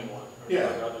the only one?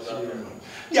 Yeah.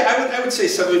 Yeah, I would say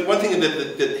something. One thing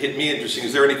that hit me interesting,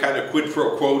 is there any kind of quid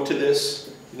pro quo to this?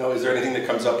 You know, is there anything that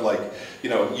comes up like, you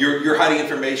know, you're hiding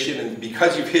information and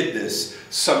because you've hid this,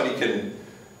 somebody can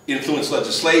influence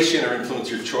legislation or influence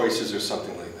your choices or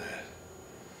something like that?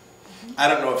 I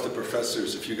don't know if the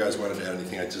professors, if you guys wanted to add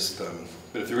anything,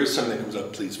 but if there is something that comes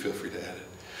up, please feel free to add it.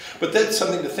 But that's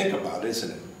something to think about,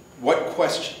 isn't it? What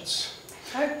questions?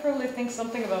 I'd probably think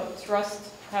something about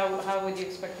trust. How would you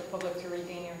expect the public to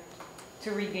regain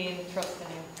trust in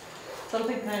you?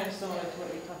 Something kind of similar to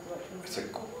what you talked about.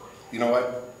 You know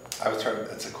what? That's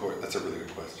a really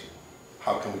good question.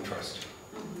 How can we trust you?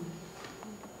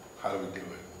 How do we do it?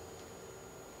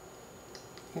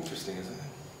 Interesting, isn't it?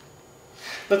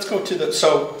 Let's go to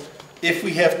so if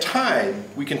we have time,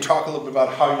 we can talk a little bit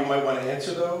about how you might want to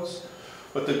answer those.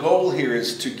 But the goal here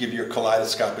is to give you a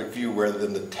kaleidoscopic view rather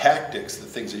than the tactics, the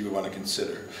things that you would want to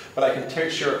consider. But I can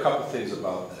share a couple things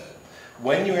about that.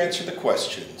 When you answer the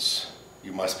questions,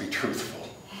 you must be truthful.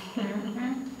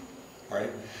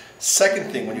 Right?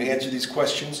 Second thing, when you answer these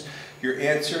questions, your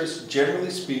answers,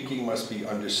 generally speaking, must be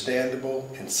understandable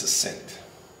and succinct.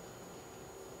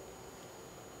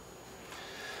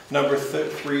 Number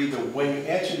three, when you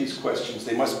answer these questions,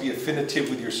 they must be affinitive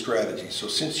with your strategy. So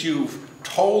since you've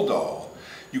told all,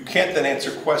 you can't then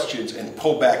answer questions and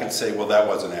pull back and say, well, that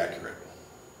wasn't accurate.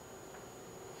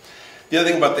 The other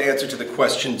thing about the answer to the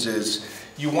questions is,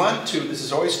 you want to, this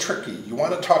is always tricky, you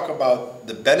want to talk about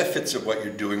the benefits of what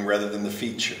you're doing rather than the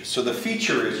features. So the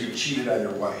feature is you cheated on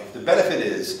your wife. The benefit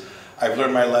is, I've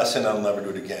learned my lesson, I'll never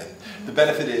do it again. The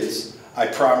benefit is, I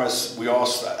promise we all,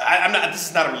 this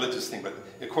is not a religious thing, but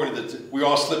according to we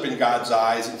all slip in God's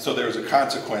eyes, and so there's a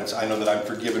consequence. I know that I'm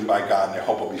forgiven by God, and I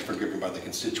hope I'll be forgiven by the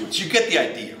constituents. You get the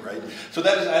idea, right? So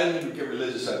that is, I didn't even get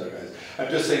religious on you guys.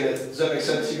 I'm just saying that, does that make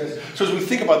sense to you guys? So as we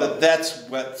think about that,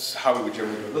 that's how we would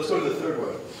generally do it. Let's go to the third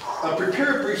one.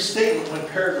 Prepare a brief statement, one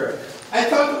paragraph. I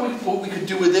thought that what we could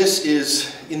do with this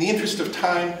is, in the interest of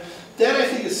time, that I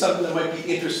think is something that might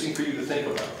be interesting for you to think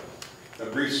about. A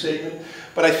brief statement.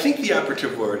 But I think the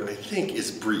operative word,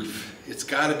 is brief. It's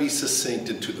got to be succinct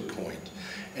and to the point.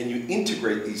 And you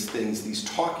integrate these things, these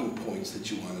talking points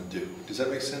that you want to do. Does that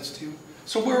make sense to you?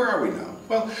 So where are we now?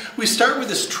 Well, we start with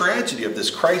this tragedy of this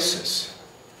crisis.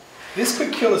 This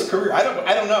could kill his career. I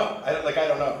don't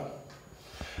know.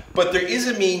 But there is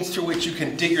a means through which you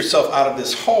can dig yourself out of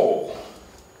this hole.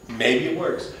 Maybe it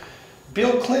works.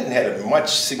 Bill Clinton had a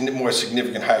much more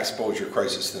significant high exposure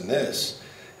crisis than this.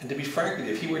 And to be frank with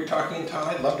you, if he were talking in town,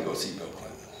 I'd love to go see Bill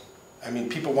Clinton. I mean,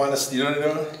 people want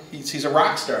to, he's a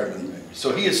rock star in many ways.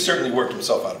 So he has certainly worked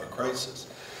himself out of a crisis.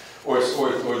 Or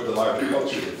the larger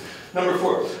culture. Number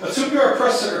 4, assume you're a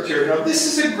press secretary. Now,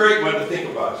 this is a great one to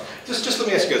think about. Just let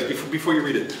me ask you guys, before you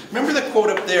read it. Remember the quote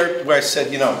up there where I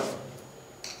said,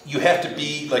 you have to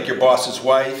be like your boss's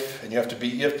wife, and you have to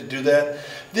do that?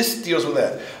 This deals with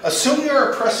that. Assume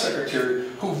you're a press secretary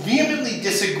who vehemently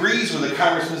disagrees with the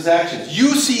congressman's actions.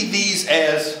 You see these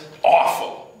as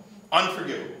awful,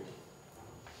 unforgivable.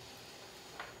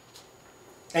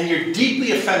 And you're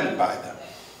deeply offended by them.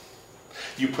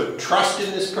 You put trust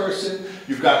in this person,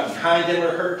 you've got behind him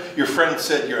or her. Your friend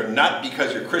said you're a nut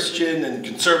because you're Christian and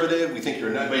conservative. We think you're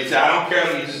a nut, but you say, I don't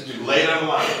care, you just lay it on the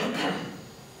line.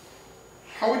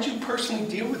 How would you personally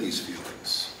deal with these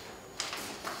feelings?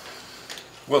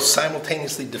 Well,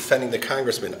 simultaneously defending the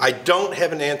congressman. I don't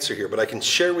have an answer here, but I can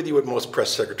share with you what most press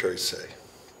secretaries say.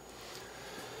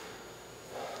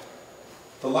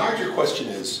 The larger question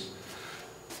is,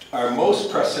 are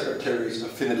most press secretaries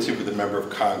affinitive with a member of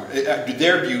Congress? Do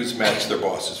their views match their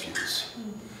boss's views?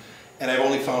 And I've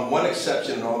only found one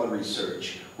exception in all the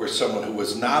research where someone who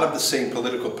was not of the same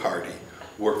political party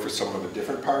worked for someone of a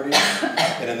different party.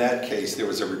 And in that case, there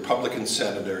was a Republican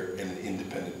senator and an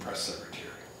independent press secretary.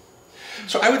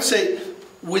 So I would say,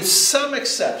 with some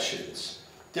exceptions,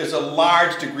 there's a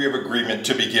large degree of agreement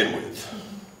to begin with.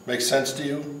 Make sense to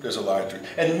you? There's a large degree.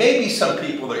 And maybe some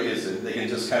people there isn't. They can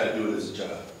just kind of do it as a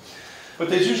job. But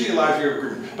there's usually a large degree of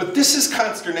agreement. But this is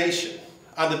consternation.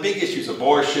 On the big issues,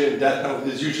 abortion, death penalty,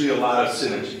 there's usually a lot of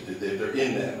synergy. They're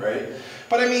in that, right?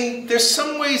 But I mean, there's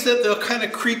some ways that they'll kind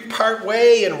of creep part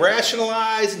way and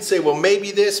rationalize and say, well,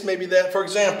 maybe this, maybe that. For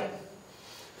example,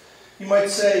 you might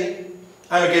say,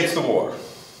 I'm against the war.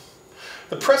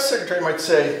 The press secretary might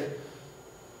say,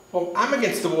 well, I'm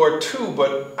against the war too,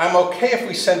 but I'm okay if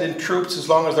we send in troops as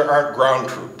long as there aren't ground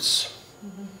troops.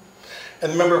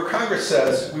 And the member of Congress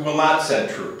says, we will not send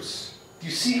troops. Do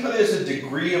you see how there's a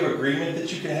degree of agreement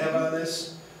that you can have on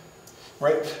this?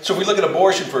 Right? So if we look at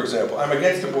abortion, for example, I'm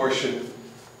against abortion,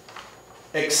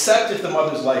 except if the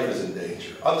mother's life is in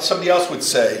danger. Somebody else would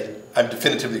say, I'm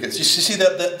definitively against. You see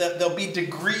that there'll be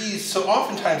degrees, so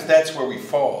oftentimes that's where we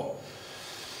fall.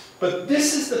 But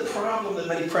this is the problem that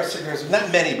many press secretaries,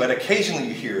 not many, but occasionally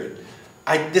you hear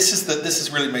it. This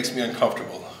really makes me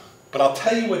uncomfortable. But I'll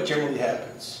tell you what generally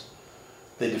happens.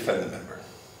 They defend the member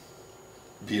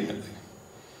vehemently.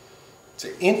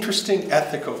 It's an interesting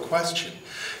ethical question,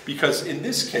 because in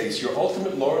this case, your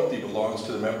ultimate loyalty belongs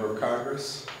to the member of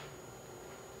Congress,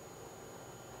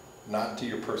 not to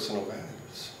your personal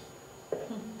values.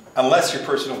 Unless your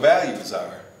personal values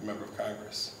are a member of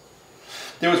Congress.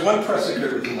 There was one press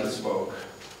secretary with whom I spoke,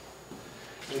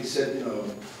 and he said, you know,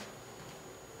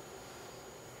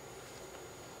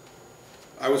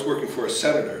 I was working for a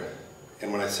senator,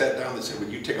 and when I sat down, they said,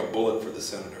 would you take a bullet for the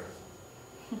senator?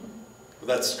 Well,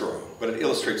 that's strong, but it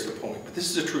illustrates the point. But this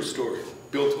is a true story.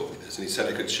 Bill told me this, and he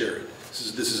said I could share it.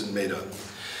 This isn't made up.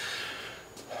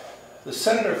 The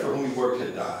senator for whom he worked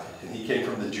had died, and he came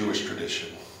from the Jewish tradition.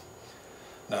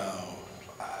 Now,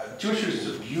 Jewish tradition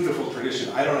is a beautiful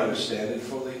tradition. I don't understand it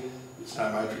fully. It's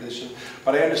not my tradition.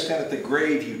 But I understand at the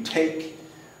grave, you take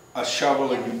a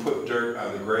shovel and you put dirt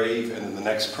on the grave, and then the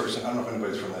next person, I don't know if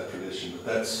anybody's from that tradition, but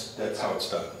that's how it's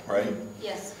done, right?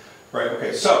 Yes. Right,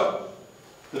 okay, so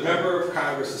the member of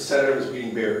Congress, the senator, was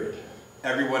being buried.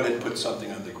 Everyone had put something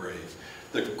on the grave.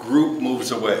 The group moves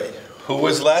away. Who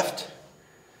was left?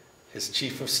 His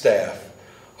chief of staff,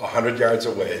 100 yards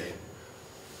away,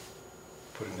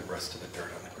 putting the rest of the dirt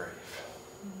on the grave.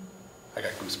 I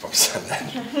got goosebumps on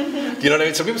that. Do you know what I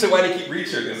mean? So people say, why do you keep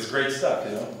researching? This is great stuff,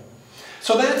 you know?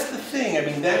 So that's the thing. I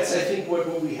mean, that's, I think,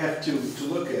 what we have to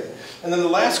look at. And then the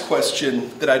last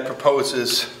question that I'd propose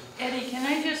is... Eddie, can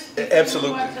I just,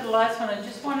 absolutely. Before we go on to the last one, I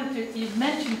just wanted to, you've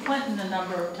mentioned Clinton a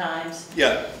number of times.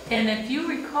 Yeah. And if you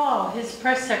recall, his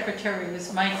press secretary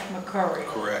was Mike McCurry.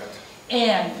 Correct.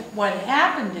 And what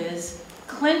happened is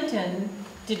Clinton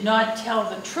did not tell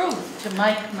the truth to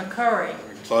Mike McCurry.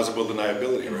 Plausible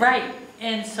deniability, right? Right.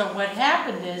 And so what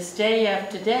happened is day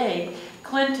after day,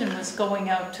 Clinton was going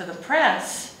out to the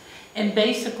press and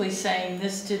basically saying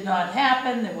this did not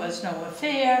happen, there was no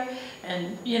affair,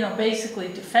 and, you know, basically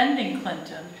defending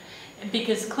Clinton.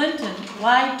 Because Clinton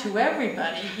lied to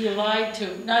everybody. He lied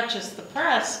to not just the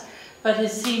press, but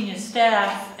his senior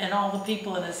staff and all the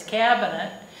people in his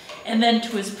cabinet, and then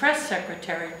to his press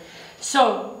secretary.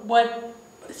 So when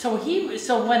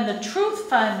the truth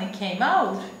finally came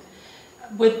out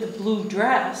with the blue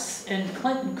dress, and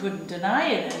Clinton couldn't deny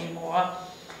it anymore,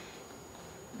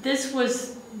 this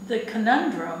was the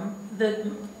conundrum that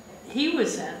he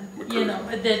was in. McCurry.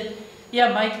 You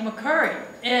know, Mike McCurry.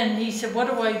 And he said, what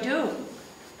do I do?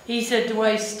 He said, do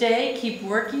I stay, keep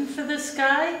working for this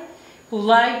guy who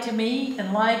lied to me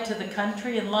and lied to the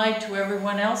country and lied to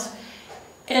everyone else?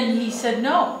 And he said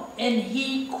no. And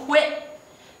he quit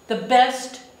the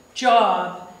best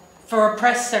job for a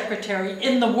press secretary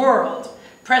in the world,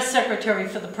 press secretary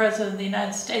for the President of the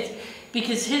United States,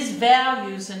 because his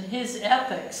values and his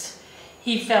ethics,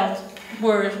 he felt,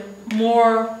 were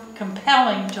more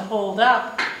compelling to hold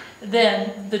up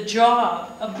than the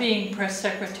job of being press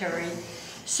secretary.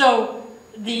 So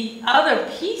the other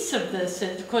piece of this,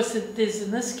 of course, in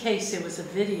this case it was a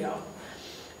video,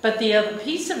 but the other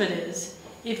piece of it is,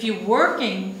 if you're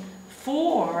working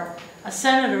for a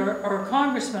senator or a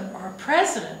congressman or a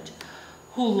president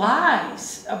who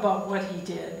lies about what he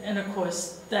did, and of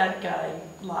course that guy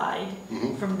lied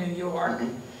from New York,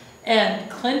 and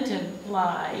Clinton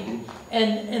lied,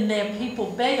 and their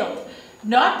people bailed,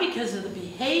 not because of the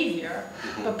behavior,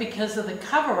 but because of the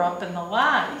cover-up and the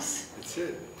lies. That's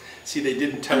it. See, they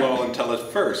didn't tell all and tell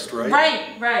it first, right?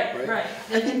 Right.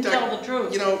 They didn't tell the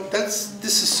truth. You know, this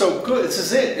is so good. This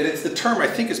is it. And it's the term I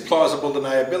think is plausible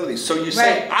deniability. So you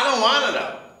say, I don't want to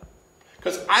know,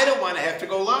 because I don't want to have to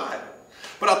go lie.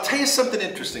 But I'll tell you something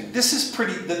interesting. This is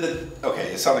pretty,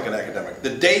 okay, you sound like an academic.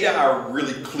 The data are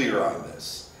really clear on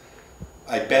this.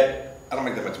 I bet, I don't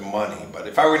make that much money, but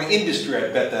if I were in industry,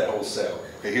 I'd bet that wholesale.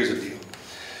 Okay, here's the deal.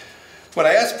 When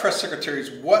I ask press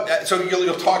secretaries, so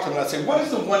you'll talk to them and I'll say, what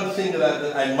is the one thing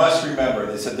that I must remember?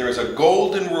 They said, there is a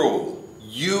golden rule.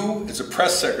 You, as a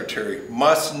press secretary,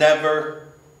 must never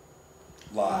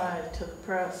lie. To the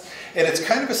press. And it's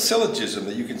kind of a syllogism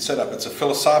that you can set up. It's a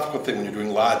philosophical thing when you're doing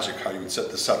logic, how you would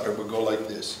set this up. It would go like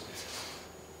this.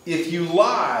 If you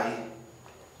lie,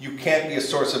 you can't be a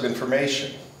source of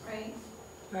information.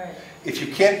 Right. If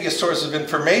you can't be a source of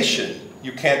information,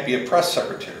 you can't be a press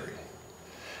secretary.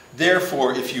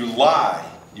 Therefore, if you lie,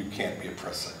 you can't be a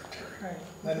press secretary.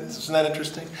 Right. Isn't that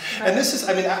interesting? Right. And this is,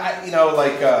 I mean,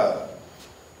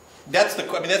 that's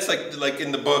like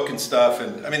in the book and stuff.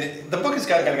 And I mean, the book has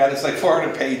got it's like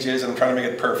 400 pages, and I'm trying to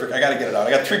make it perfect. I got to get it out.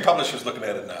 I got 3 publishers looking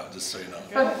at it now, just so you know.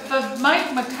 But Mike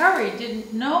McCurry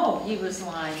didn't know he was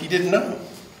lying. He didn't know.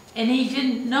 And he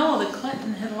didn't know that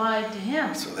Clinton had lied to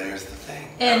him. So there's the thing.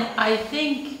 And I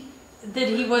think that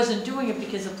he wasn't doing it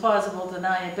because of plausible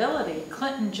deniability.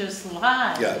 Clinton just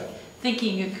lied,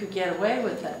 thinking you could get away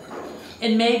with it.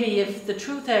 And maybe if the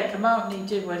truth had come out and he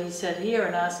did what he said here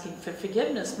and asking for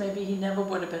forgiveness, maybe he never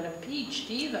would have been impeached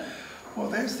either. Well,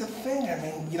 there's the thing. I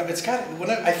mean, you know, it's got.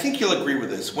 I think you'll agree with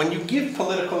this. When you give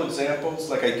political examples,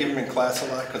 like I give them in class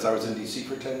a lot because I was in D.C.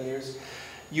 for 10 years,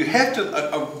 you have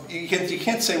to. You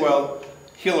can't say, well,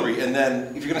 Hillary, and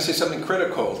then if you're going to say something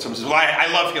critical, someone says, well,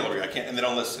 I love Hillary, I can't, and they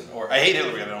don't listen, or I hate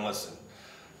Hillary, and they don't listen,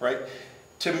 right?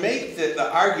 To make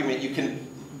the argument, you can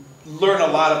learn a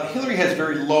lot of. Hillary has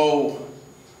very low,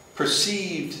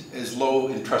 perceived as low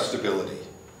in trustability.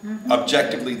 Mm-hmm.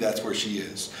 Objectively, that's where she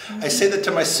is. Mm-hmm. I say that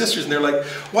to my sisters, and they're like,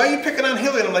 why are you picking on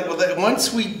Hillary? And I'm like, well,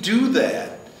 once we do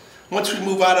that, once we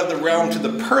move out of the realm to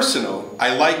the personal,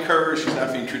 I like her, she's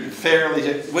not being treated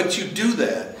fairly. Once you do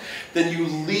that, then you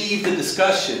leave the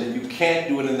discussion and you can't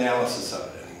do an analysis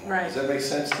of it anymore. Right. Does that make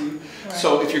sense to you? Right.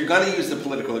 So if you're going to use the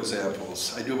political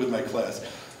examples, I do it with my class.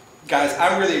 Guys,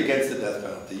 I'm really against the death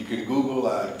penalty. You can Google,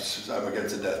 I'm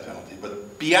against the death penalty.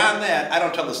 But beyond that, I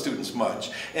don't tell the students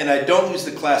much. And I don't use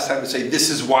the class time to say, this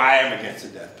is why I'm against the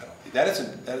death penalty. That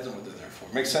isn't what they're there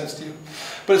for. Make sense to you?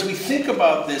 But as we think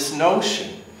about this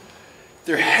notion,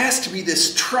 there has to be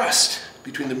this trust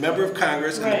between the member of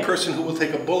Congress and the person who will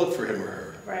take a bullet for him or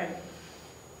her. Right.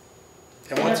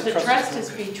 And if the trust is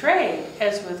betrayed,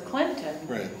 as with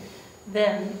Clinton,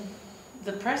 then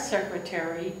the press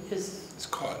secretary is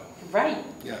caught. Right.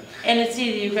 Yeah. And it's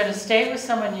either you're going to stay with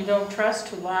someone you don't trust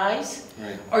who lies,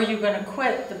 or you're going to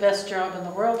quit the best job in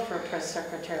the world for a press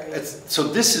secretary. So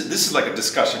this is like a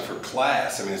discussion for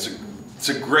class. I mean, it's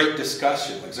a great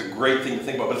discussion. It's a great thing to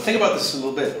think about. But think about this a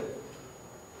little bit.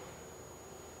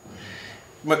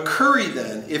 McCurry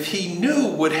then, if he knew,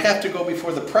 would have to go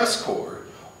before the press corps,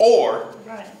 or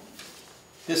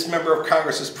this member of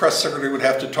Congress's press secretary would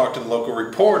have to talk to the local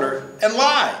reporter and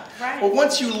lie. Right. Well,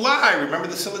 once you lie, remember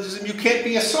the syllogism, you can't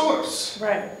be a source.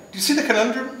 Right. Do you see the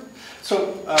conundrum?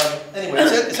 So anyway,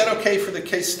 is that okay for the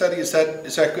case study? Is that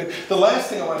good? The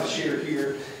last thing I want to share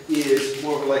here is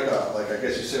more of like I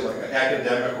guess you say like an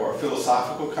academic or a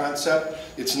philosophical concept.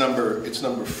 It's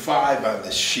number 5 on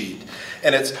this sheet,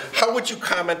 and it's how would you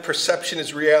comment perception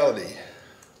is reality?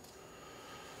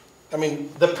 I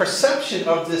mean, the perception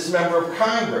of this member of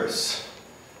Congress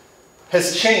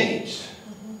has changed.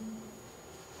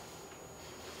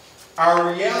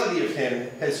 Our reality of him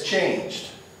has changed.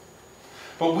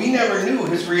 But we never knew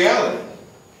his reality.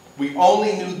 We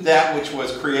only knew that which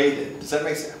was created. Does that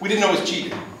make sense? We didn't know it was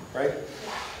cheating, right?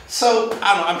 So,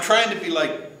 I don't know, I'm trying to be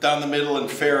like down the middle and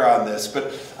fair on this,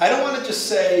 but I don't want to just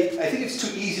say, I think it's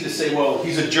too easy to say, well,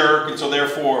 he's a jerk, and so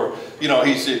therefore, you know,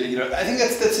 I think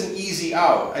that's an easy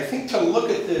out. I think to look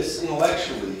at this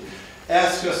intellectually,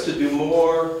 ask us to do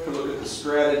more, to look at the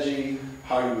strategy,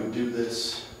 how you would do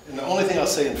this. And the only thing I'll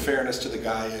say in fairness to the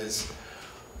guy is,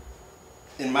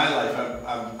 in my life,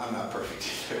 I'm not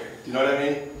perfect either. Do you know what I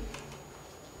mean?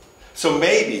 So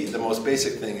maybe the most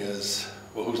basic thing is,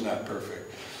 well, who's not perfect?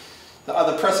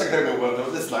 The press secretary, well,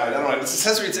 this slide, I don't know,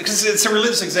 it's a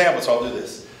religious example, so I'll do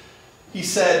this. He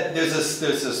said, there's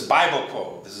this Bible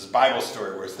quote, this is Bible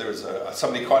story, where there was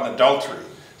somebody caught in adultery,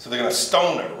 so they're going to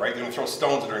stone her, right? They're going to throw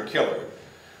stones at her and kill her.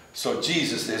 So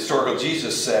Jesus, the historical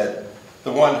Jesus said,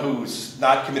 the one who's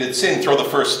not committed sin, throw the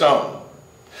first stone.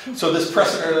 So this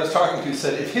press secretary I was talking to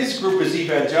said, if his group is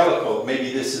evangelical,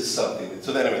 maybe this is something.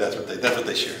 So anyway, that's what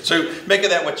they shared. So make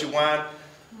of that what you want.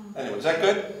 Anyway, is that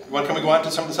good? Can we go on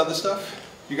to some of this other stuff?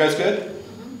 You guys good?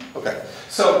 Mm-hmm. Okay.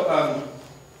 So,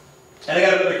 and I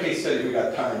got another case study if we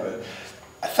got time, but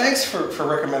thanks for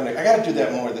recommending. I got to do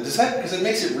that more. Because it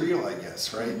makes it real, I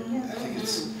guess, right? Yeah. I think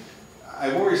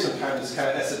I worry sometimes it's kind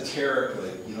of esoteric,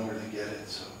 like you don't really get it.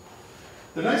 So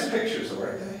they're nice pictures, though,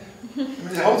 aren't they? I mean,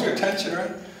 it holds your attention,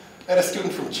 right? I had a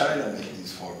student from China make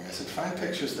these for me. I said, find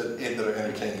pictures that are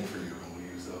entertaining for you, and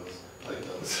we'll use those, like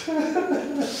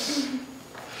those.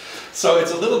 So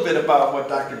it's a little bit about what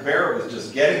Dr. Barrow was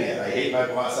just getting at. I hate my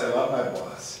boss, I love my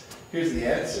boss. Here's the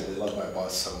answer, they love my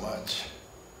boss so much.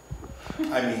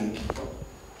 I mean,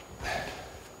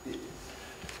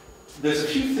 there's a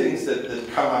few things that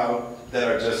come out that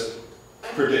are just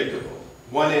predictable.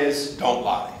 One is, don't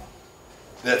lie.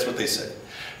 That's what they say.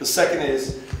 The second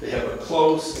is, they have a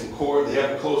close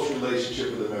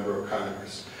relationship with a member of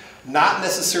Congress. Not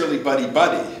necessarily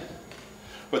buddy-buddy,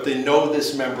 but they know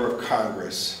this member of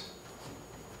Congress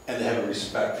and they have a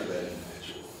respect for that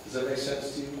individual. Does that make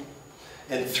sense to you?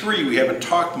 And 3, we haven't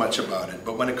talked much about it,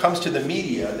 but when it comes to the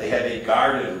media, they have a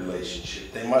guarded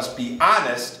relationship. They must be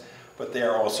honest, but they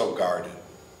are also guarded.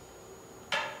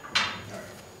 All right.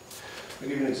 I'll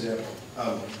give you an example.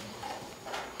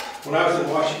 When I was in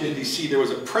Washington, D.C., there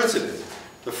was a president.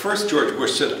 The first George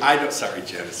Bush said, sorry,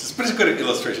 Janice, but it's a good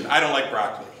illustration. I don't like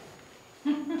broccoli.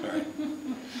 All right.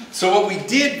 So what we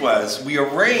did was we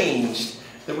arranged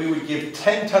that we would give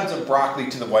 10 tons of broccoli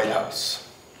to the White House.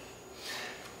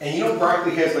 And you know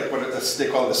broccoli has like what they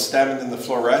call it a stem and then the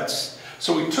florets?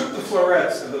 So we took the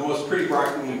florets of the most pretty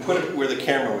broccoli and we put it where the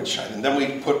camera would shine. And then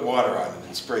we put water on it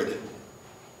and sprayed it.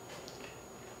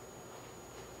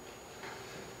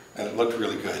 And it looked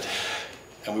really good.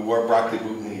 And we wore broccoli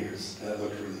boutonnieres, and it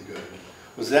looked really good.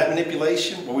 Was that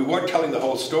manipulation? Well, we weren't telling the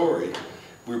whole story.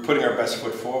 We were putting our best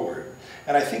foot forward.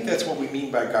 And I think that's what we mean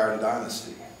by guarded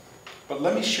honesty. But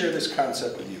let me share this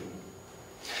concept with you.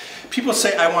 People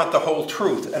say, I want the whole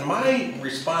truth. And my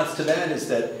response to that is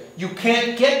that you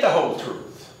can't get the whole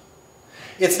truth.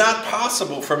 It's not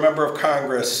possible for a member of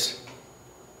Congress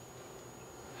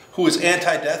who is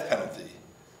anti-death penalty.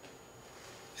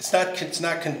 It's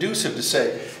not conducive to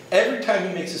say, every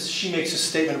time she makes a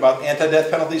statement about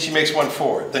anti-death penalty, she makes one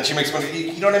for it. Then she makes one,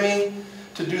 you know what I mean?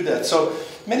 To do that. So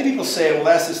many people say, well,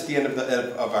 that's just the end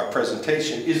of our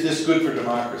presentation. Is this good for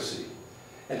democracy?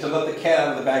 And to let the cat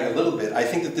out of the bag a little bit, I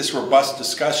think that this robust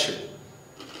discussion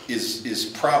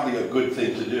is probably a good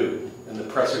thing to do. And the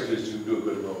press secretaries do a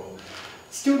good role.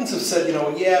 Students have said, you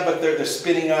know, yeah, but they're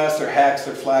spinning us, they're hacks,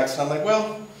 they're flacks. And I'm like,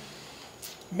 well,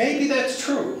 maybe that's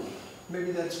true.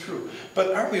 Maybe that's true.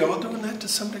 But aren't we all doing that to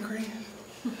some degree?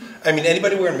 I mean,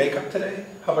 anybody wearing makeup today?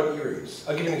 How about earrings?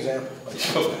 I'll give you an example.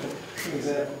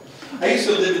 I used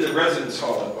to live in the residence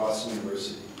hall at Boston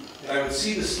University. And I would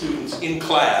see the students in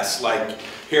class, like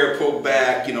hair pulled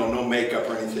back, you know, no makeup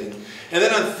or anything. And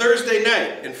then on Thursday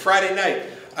night and Friday night,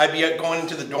 I'd be going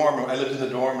into the dorm. I lived in the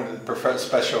dorm in a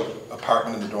special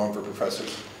apartment in the dorm for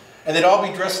professors. And they'd all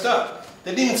be dressed up.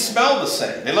 They didn't even smell the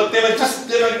same. They're like,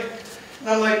 and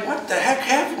I'm like, what the heck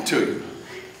happened to you?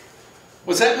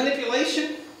 Was that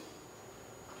manipulation?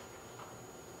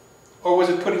 Or was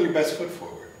it putting your best foot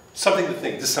forward? Something to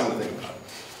think, just something to think about.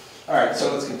 All right,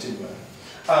 so let's continue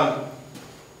on.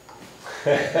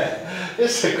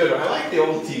 This is a good one. I like the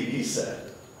old TV set.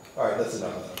 All right, that's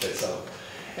enough of that. Okay, so,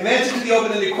 in answer to the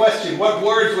open-ended question, what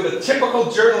words would a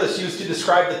typical journalist use to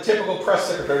describe the typical press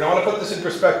secretary? Now, I want to put this in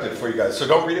perspective for you guys, so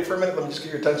don't read it for a minute. Let me just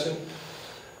get your attention.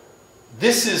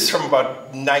 This is from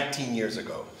about 19 years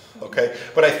ago, okay?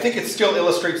 But I think it still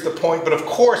illustrates the point. But of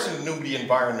course, in a new media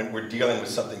environment, we're dealing with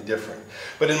something different.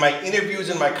 But in my interviews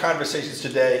and my conversations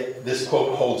today, this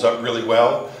quote holds up really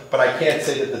well. But I can't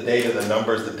say that the data, the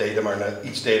numbers, the datum are not,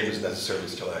 each datum is necessarily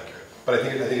still accurate. But I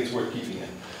think it's worth keeping in.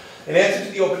 In answer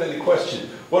to the open-ended question,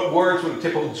 what words would a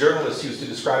typical journalist use to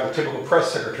describe a typical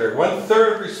press secretary?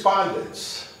 1/3 of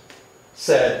respondents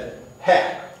said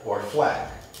hack or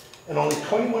flack. And only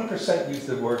 21% used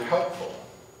the word helpful.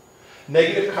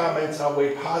 Negative comments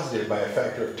outweigh positive by a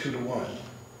factor of 2 to 1.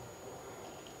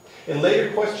 In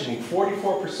later questioning,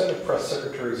 44% of press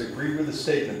secretaries agreed with the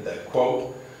statement that,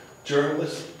 quote,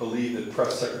 journalists believe that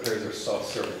press secretaries are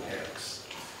self-serving hacks.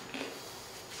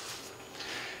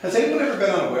 Has anyone ever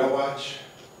been on a whale watch?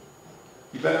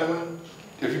 You been on one?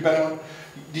 Have you been on one?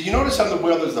 Did you notice on the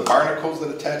whale there's the barnacles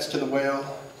that attach to the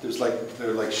whale?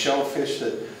 They're like shellfish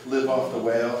that live off the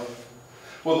whale.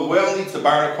 Well, the whale needs the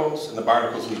barnacles, and the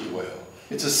barnacles need the whale.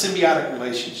 It's a symbiotic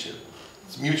relationship.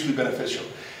 It's mutually beneficial.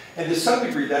 And to some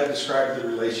degree, that describes the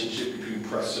relationship between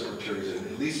press secretaries and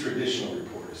at least traditional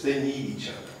reporters. They need each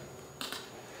other.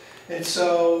 And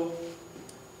so,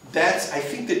 I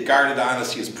think that guarded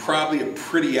honesty is probably a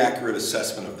pretty accurate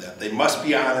assessment of that. They must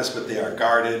be honest, but they are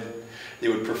guarded. They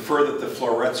would prefer that the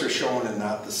florets are shown and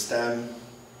not the stem.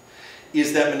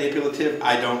 Is that manipulative?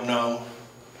 I don't know.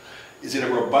 Is it a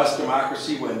robust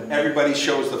democracy when everybody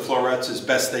shows the florets as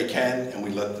best they can and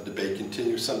we let the debate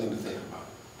continue? Something to think about.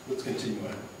 Let's continue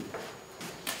on.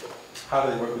 How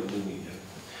do they work with new media?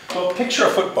 Well, picture a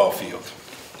football field.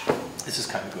 This is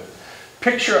kind of good.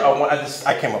 Picture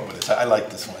I came up with this. I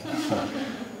like this one.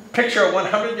 Picture a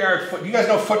 100-yard foot. You guys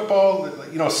know football?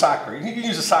 You know soccer. You can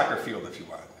use a soccer field if you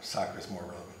want. Soccer is more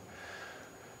relevant.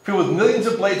 Field with millions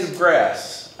of blades of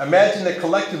grass. Imagine that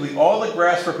collectively all the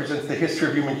grass represents the history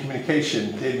of human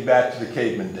communication dating back to the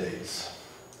caveman days.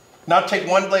 Now take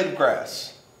one blade of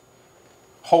grass,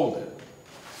 hold it,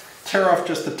 tear off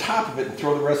just the top of it and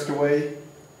throw the rest away.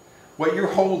 What you're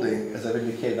holding, as I've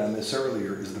indicated on this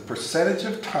earlier, is the percentage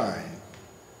of time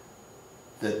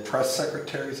that press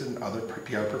secretaries and other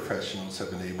PR professionals have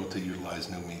been able to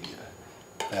utilize new media.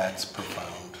 That's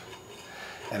profound.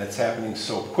 And it's happening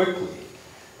so quickly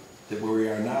that where we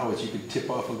are now is you can tip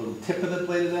off a little tip of the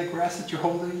blade of that grass that you're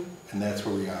holding, and that's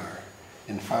where we are.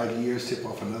 In 5 years, tip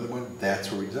off another one, that's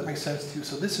where we, does that make sense to you?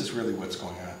 So this is really what's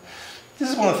going on.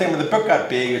 This is one of the things, when the book got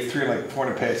big, it's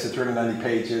 400 pages, 390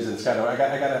 pages, and it's got, I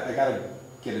gotta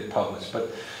get it published.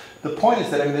 But the point is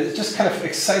that, I mean, it's just kind of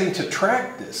exciting to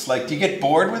track this. Like, do you get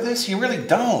bored with this? You really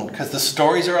don't, because the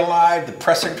stories are alive, the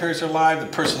press secretaries are alive, the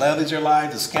personalities are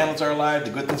alive, the scandals are alive,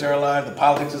 the good things are alive, the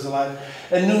politics is alive,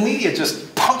 and new media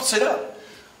just pumps it up.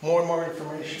 More and more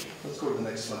information. Let's go to the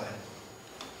next slide.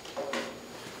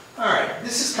 All right,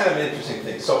 this is kind of an interesting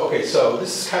thing. So, okay, so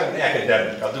this is kind of an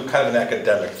academic. I'll do kind of an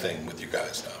academic thing with you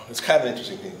guys now. It's kind of an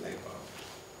interesting thing to think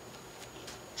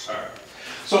about. All right.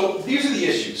 So these are the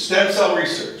issues: stem cell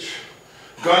research,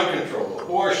 gun control,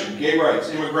 abortion, gay rights,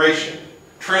 immigration,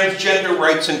 transgender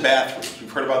rights in bathrooms.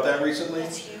 We've heard about that recently?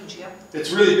 That's huge, yeah.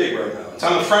 It's really big right now. It's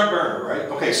on the front burner, right?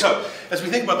 Okay, so as we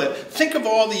think about that, think of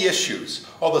all the issues,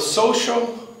 all the social,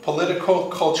 political,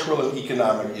 cultural, and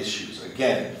economic issues.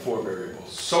 Again, 4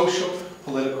 variables: social,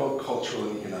 political, cultural,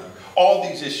 and economic. All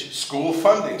these issues: school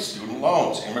funding, student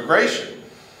loans, immigration,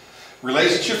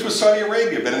 relationships with Saudi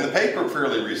Arabia, been in the paper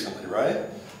fairly recently, right?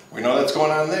 We know that's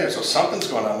going on there, so something's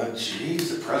going on there.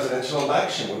 Geez, the presidential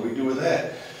election, what do we do with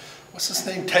that? What's his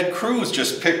name? Ted Cruz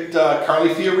just picked Carly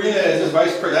Fiorina as his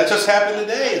vice president. That just happened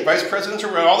today, his vice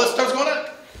presidential, all this stuff's going on.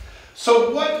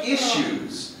 So what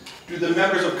issues do the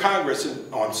members of Congress,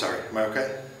 oh, I'm sorry, am I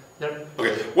okay? Yep.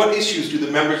 Okay, what issues do the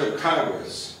members of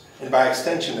Congress, and by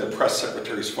extension the press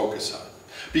secretaries, focus on?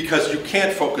 Because you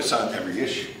can't focus on every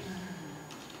issue.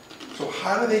 So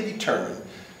how do they determine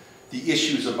the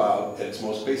issues about, at its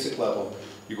most basic level,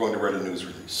 you're going to write a news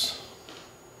release,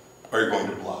 or you're going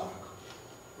to blog,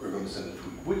 or you're going to send a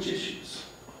tweet? Which issues?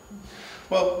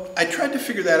 Well, I tried to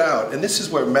figure that out, and this is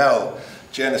where Mel,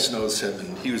 Janice knows him,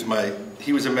 and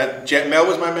Mel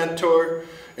was my mentor,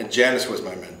 and Janice was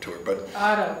my mentor. But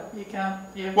Otto, you can't.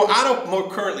 Well, Otto more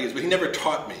currently is, but he never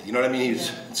taught me. You know what I mean?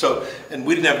 So, and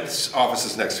we didn't have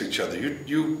offices next to each other.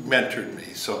 You mentored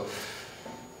me. So,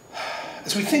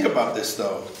 as we think about this,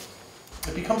 though,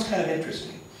 it becomes kind of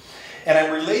interesting. And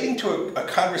I'm relating to a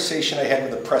conversation I had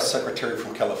with a press secretary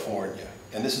from California.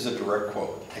 And this is a direct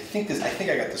quote. I think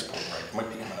I got this quote right. It might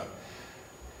be coming up.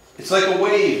 It's like a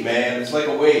wave, man. It's like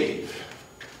a wave.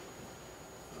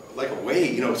 Like a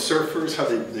wave. You know, surfers, how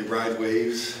they ride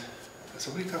waves. I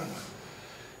said, what are you talking about?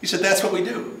 He said, that's what we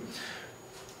do.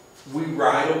 We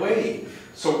ride a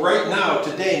wave. So right now,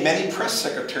 today, many press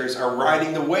secretaries are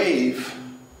riding the wave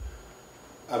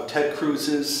of Ted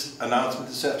Cruz's announcement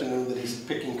this afternoon that he's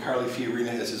picking Carly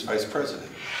Fiorina as his vice president.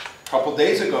 A couple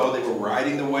days ago, they were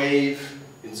riding the wave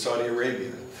in Saudi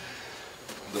Arabia.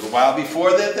 A little while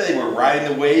before that, they were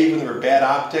riding the wave when there were bad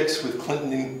optics with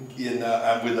Clinton with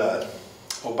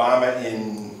Obama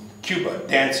in Cuba,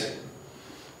 dancing.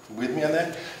 With me on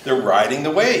that? They're riding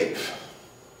the wave.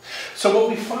 So what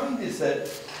we find is that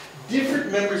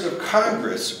different members of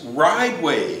Congress ride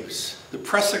waves. The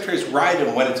press secretaries ride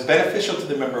them when it's beneficial to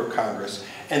the member of Congress,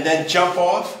 and then jump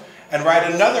off and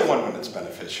ride another one when it's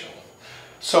beneficial.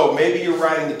 So maybe you're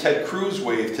riding the Ted Cruz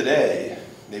wave today.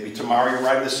 Maybe tomorrow you're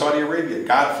riding the Saudi Arabia.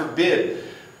 God forbid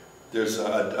there's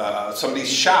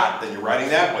somebody's shot, then you're riding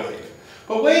that wave.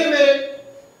 But wait a minute,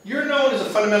 you're known as a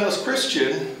fundamentalist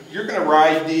Christian. You're going to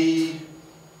ride the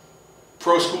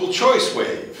pro-school choice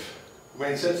wave.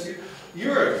 Makes sense to you?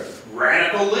 You're a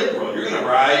radical liberal. You're going to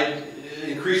ride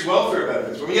increased welfare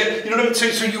benefits. You know what I mean?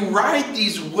 So you ride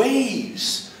these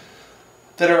waves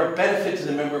that are a benefit to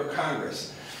the member of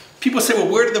Congress. People say,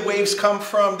 well, where do the waves come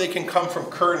from? They can come from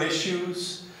current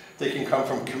issues. They can come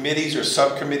from committees or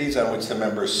subcommittees on which the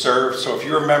members serve. So if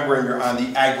you're a member and you're on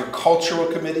the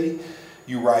agricultural committee,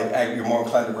 you're more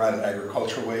inclined to ride an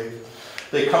agricultural wave.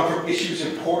 They come from issues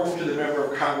important to the member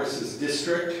of Congress's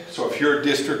district. So if your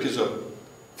district is a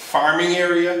farming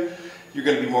area, you're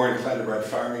going to be more inclined to ride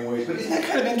farming waves. But isn't that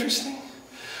kind of interesting?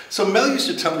 So Mel used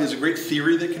to tell me there's a great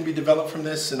theory that can be developed from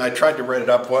this, and I tried to write it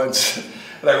up once,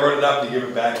 and I wrote it up to give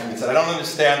it back to him and said, I don't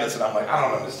understand this, and I'm like, I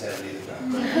don't understand it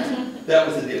either. That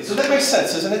was the deal. So that makes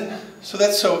sense, isn't it?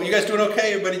 So you guys doing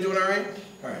okay? Everybody doing all right?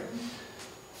 All right.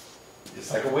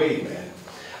 It's like a wave, man.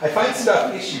 I find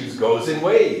stuff, issues, goes in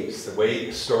waves. The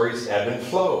way stories ebb and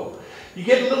flow. You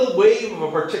get a little wave of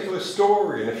a particular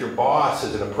story, and if your boss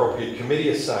has an appropriate committee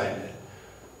assignment,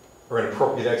 or an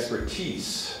appropriate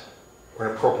expertise, or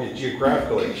an appropriate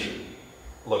geographical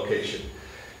location,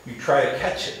 you try to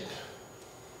catch it.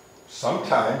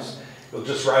 Sometimes you'll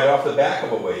just ride off the back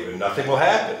of a wave and nothing will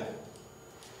happen.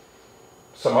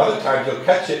 Some other times you'll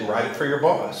catch it and ride it for your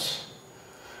boss.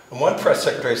 And one press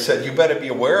secretary said, you better be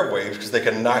aware of waves because they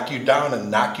can knock you down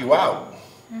and knock you out.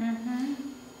 Mm-hmm.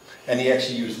 And he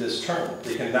actually used this term.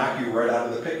 They can knock you right out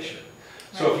of the picture.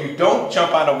 Right. So if you don't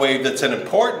jump on a wave that's an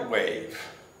important wave,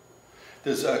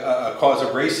 there's a cause of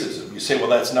racism. You say, well,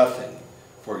 that's nothing,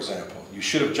 for example. You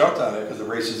should have jumped on it because the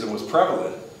racism was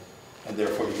prevalent. and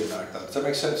therefore you get knocked out. Does that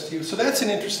make sense to you? So that's an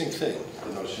interesting thing,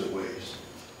 the notion of waves.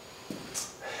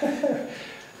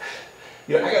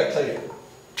 You know, I gotta tell you,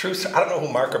 truth, I don't know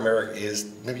who Mark Americ is.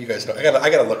 Maybe you guys know. I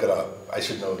gotta look it up. I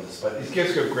should know this, but he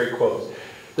gives a great quote.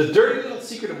 The dirty little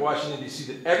secret of Washington,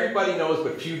 D.C. that everybody knows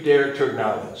but few dare to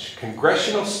acknowledge.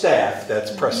 Congressional staff, that's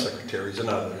press secretaries and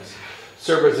others,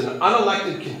 serve as an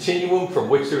unelected continuum from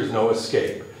which there is no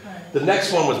escape. Right. The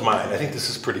next one was mine. I think this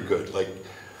is pretty good. Like,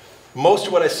 most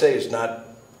of what I say is not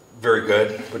very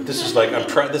good, but this is like,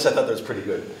 this I thought that was pretty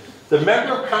good. The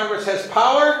member of Congress has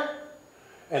power,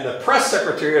 and the press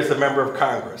secretary is the member of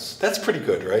Congress. That's pretty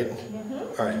good, right?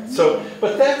 Mm-hmm. All right, so,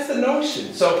 but that's the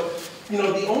notion. So, you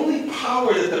know, the only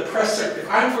power that the press secretary,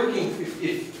 I'm working,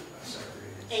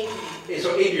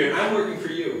 so Adrian, I'm working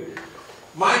for you.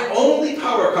 My only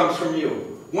power comes from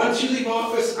you. Once you leave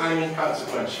office, I'm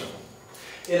inconsequential.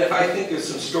 And if I think there's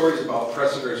some stories about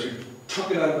press secretaries who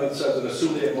took it on themselves and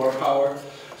assumed they had more power.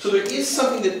 So there is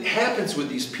something that happens with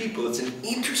these people. It's an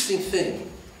interesting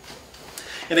thing.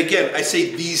 And again, I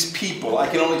say these people. I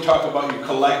can only talk about you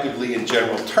collectively in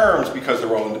general terms because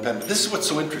they're all independent. This is what's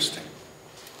so interesting.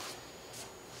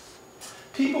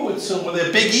 People would assume, well,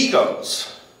 they're big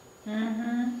egos.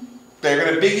 Mm-hmm. They're going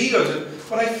to have big egos.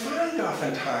 What I find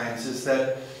oftentimes is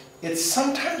that it's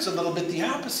sometimes a little bit the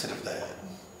opposite of that.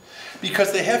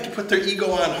 Because they have to put their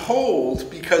ego on hold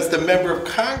because the member of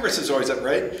Congress is always up,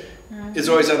 right? Mm-hmm. Is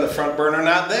always on the front burner,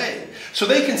 not they. So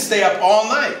they can stay up all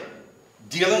night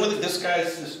dealing with it.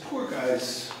 This poor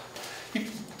guy's,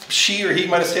 she or he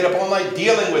might have stayed up all night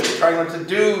dealing with it, trying what to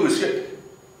do.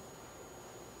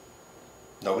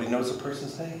 Nobody knows the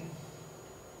person's name.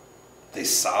 They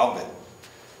solve it.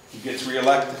 He gets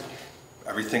reelected.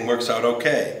 Everything works out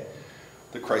okay.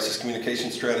 The crisis communication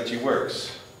strategy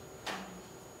works.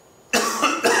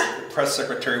 The press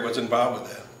secretary was involved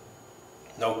with that.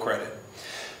 No credit.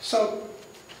 So,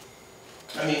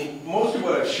 I mean, most of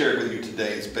what I've shared with you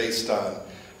today is based on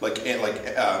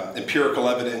empirical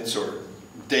evidence or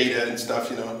data and stuff,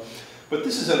 you know. But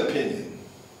this is an opinion.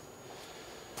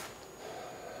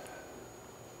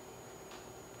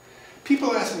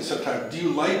 People ask me sometimes, do you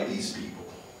like these people?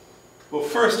 Well,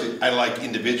 first, I like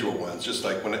individual ones, just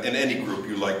like when in any group,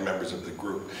 you like members of the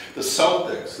group. The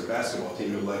Celtics, the basketball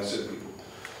team, you like certain people.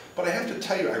 But I have to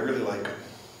tell you, I really like them.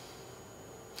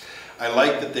 I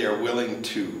like that they are willing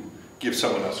to give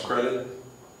someone else credit.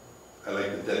 I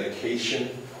like the dedication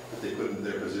that they put into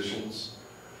their positions.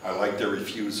 I like their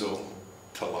refusal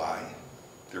to lie,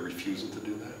 their refusal to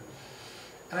do that.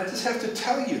 And I just have to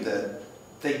tell you that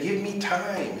they give me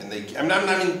time, and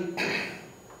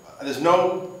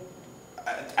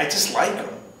I just like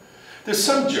them. There's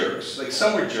some jerks, like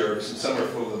some are jerks and some are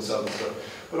full of themselves and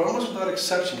stuff, but almost without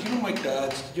exception. Do you know Mike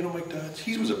Dodds? Do you know Mike Dodds?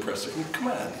 He was a press secretary. Come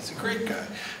on, he's a great guy.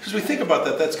 Because we think about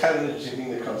that, that's kind of an interesting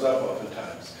thing that comes up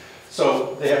oftentimes.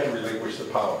 So they have to relinquish the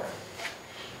power.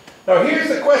 Now here's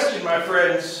the question, my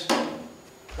friends.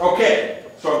 Okay,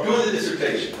 so I'm doing the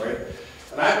dissertation, right?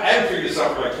 And I haven't figured this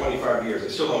out for like 25 years. I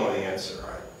still don't know the answer,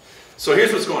 right? So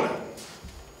here's what's going on.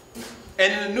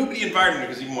 And in a newbie environment,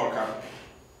 it's even more complicated.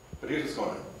 But here's what's going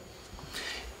on.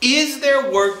 Is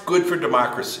their work good for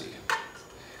democracy?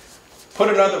 Put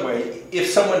another way, if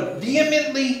someone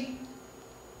vehemently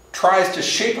tries to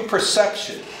shape a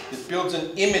perception that builds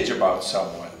an image about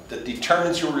someone that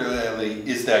determines your reality,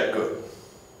 is that good?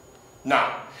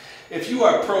 Now, if you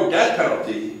are pro-death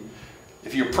penalty,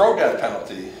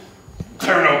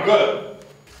 they're no good.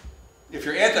 If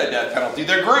you're anti-death penalty,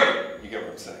 they're great. You get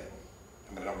what I'm saying?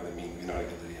 I mean, I don't really mean, you know, I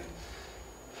get to the end.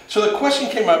 So the question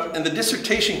came up, and the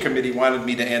dissertation committee wanted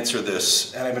me to answer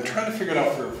this, and I've been trying to figure it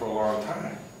out for a long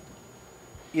time.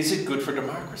 Is it good for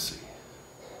democracy?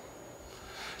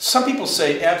 Some people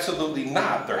say absolutely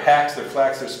not. They're hacks, they're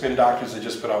flacks, they're spin doctors, they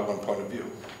just put out one point of view.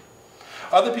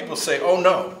 Other people say, oh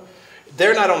no,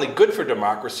 they're not only good for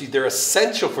democracy, they're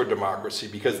essential for democracy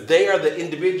because they are the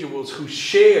individuals who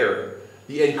share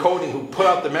the encoding, who put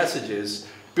out the messages,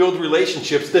 build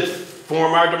relationships that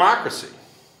form our democracy.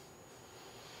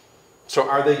 So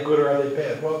are they good or are they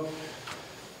bad? Well,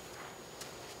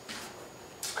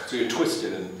 so you're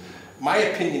twisted, and my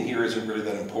opinion here isn't really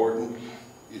that important.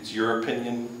 It's your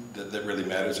opinion that really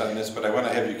matters on this, but I want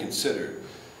to have you consider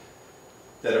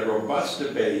that a robust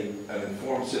debate and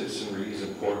informed citizenry is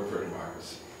important for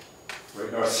democracy.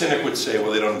 Right? Now, a cynic would say,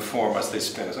 well, they don't inform us, they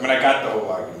spin us. I mean, I got the whole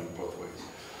argument both ways.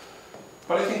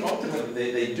 But I think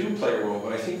ultimately they do play a role,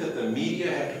 but I think that the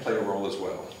media have to play a role as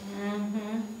well.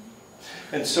 Mm-hmm.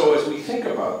 And so as we think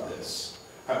about this,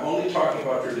 I'm only talking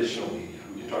about traditional media.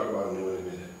 We can talk about new in a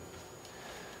minute.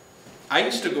 I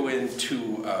used to go into,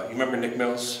 you remember Nick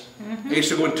Mills? I used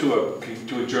to go into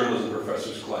a journalism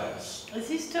professor's class. Is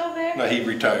he still there? No, he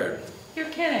retired. You're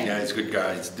kidding. Yeah, he's a good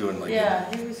guy. He's doing like... Yeah,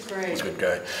 he was great. He's a good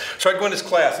guy. So I'd go in his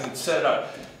class and he'd set it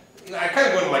up. You know, I kind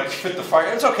of go in like fit the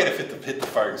fire. It's okay to hit the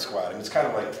firing squad. I mean,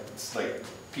 it's like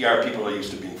PR people are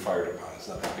used to being fired upon. It's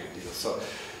not that big a deal. So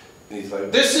and he's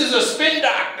like, this is a spin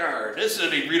doctor.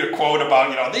 He'd read a quote about,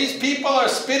 you know, these people are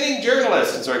spinning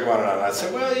journalists. And so I go on and on. I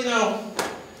said, well, you know,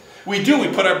 we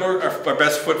put our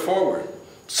best foot forward.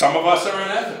 Some of us are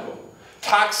unethical.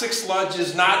 Toxic sludge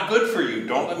is not good for you.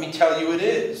 Don't let me tell you it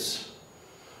is.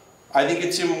 I think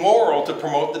it's immoral to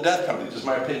promote the death penalty. Just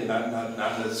my opinion,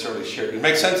 not necessarily shared. Does it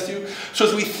make sense to you? So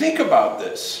as we think about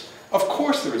this, of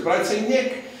course there is. But I'd say,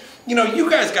 Nick, you know, you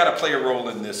guys got to play a role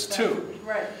in this too.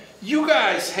 Right. You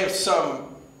guys have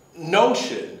some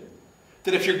notion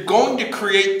that if you're going to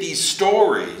create these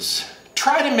stories,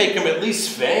 try to make them at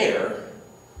least fair.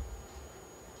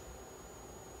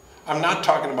 I'm not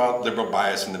talking about liberal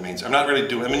bias in the mainstream. I'm not really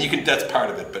doing, I mean, that's part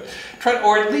of it, but try,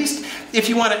 or at least if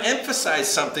you want to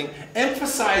emphasize something,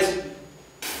 emphasize it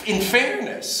in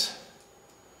fairness,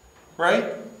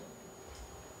 right?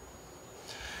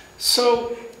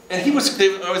 So, and I was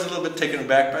a little bit taken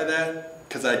aback by that,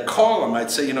 because I'd call him, I'd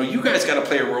say, you know, you guys got to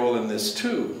play a role in this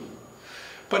too.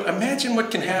 But imagine what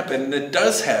can happen, and it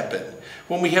does happen,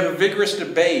 when we have a vigorous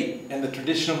debate and the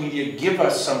traditional media give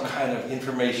us some kind of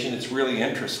information that's really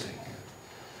interesting.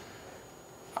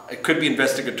 It could be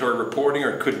investigatory reporting,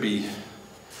 or it could be,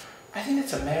 I think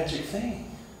it's a magic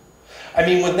thing. I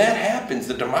mean, when that happens,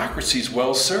 the democracy's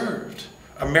well served.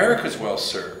 America's well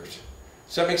served.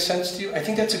 Does that make sense to you? I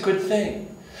think that's a good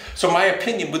thing. So my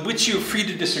opinion, with which you're free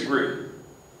to disagree,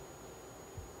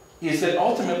 is that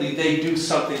ultimately they do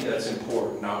something that's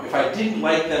important. Now, if I didn't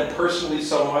like them personally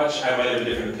so much, I might have a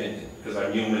different opinion, because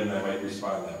I'm human and I might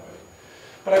respond that way.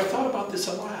 But I've thought about this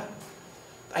a lot.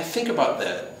 I think about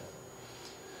that.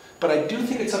 But I do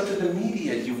think it's up to the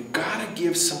media. You've got to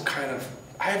give some kind of...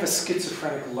 I have a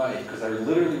schizophrenic life, because I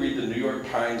literally read the New York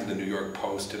Times and the New York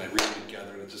Post, and I read them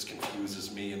together, and it just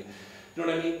confuses me. And you know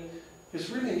what I mean? It's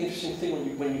really an interesting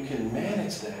thing when you can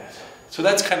manage that. So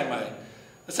that's kind of my...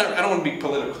 I don't want to be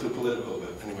too political,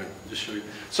 but anyway, I'll just show you.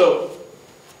 So,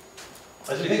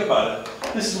 as you think about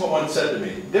it, this is what one said to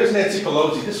me. There's Nancy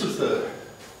Pelosi. This was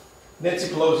Nancy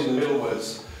Pelosi in the middle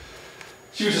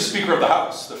she was the Speaker of the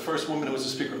House, the first woman who was the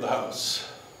Speaker of the House.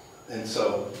 And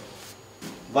so,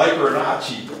 like her or not,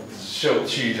 she's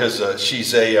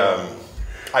a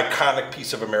iconic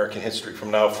piece of American history.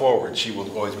 From now forward, she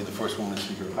will always be the first woman to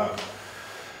Speaker of the House.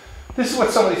 This is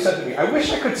what somebody said to me. I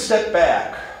wish I could step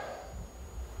back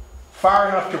far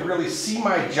enough to really see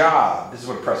my job, this is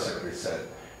what a press secretary said,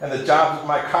 and the jobs of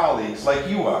my colleagues like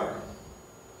you are.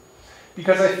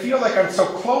 Because I feel like I'm so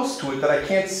close to it that I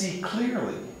can't see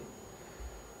clearly.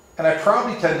 And I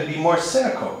probably tend to be more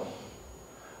cynical.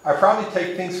 I probably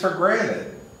take things for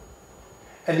granted.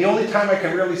 And the only time I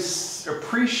can really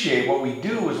appreciate what we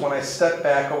do is when I step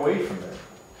back away from it.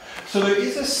 So there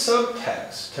is a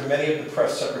subtext to many of the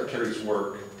press secretaries'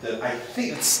 work that I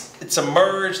think it's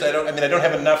emerged. I don't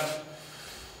have enough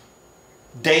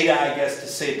data, I guess, to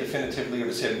say it definitively or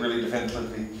to say it really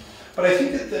definitively. But I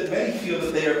think that many feel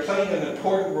that they are playing an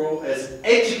important role as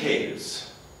educators.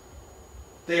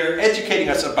 They are educating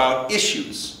us about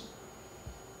issues,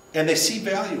 and they see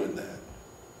value in that.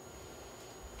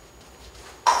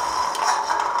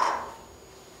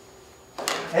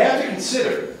 I have to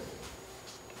consider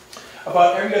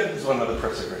about every other, this is what another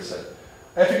press secretary said,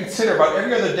 I have to consider about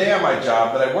every other day on my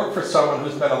job that I work for someone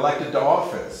who's been elected to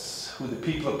office, who the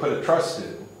people have put a trust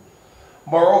in.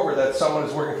 Moreover, that someone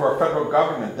is working for a federal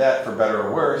government that, for better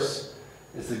or worse,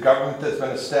 is the government that's been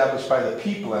established by the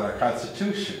people in our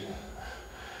Constitution.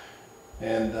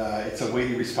 And it's a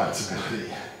weighty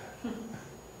responsibility.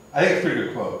 I think it's a pretty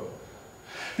good quote.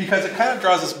 Because it kind of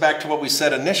draws us back to what we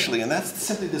said initially, and that's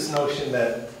simply this notion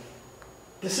that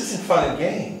this isn't fun and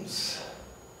games.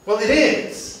 Well, it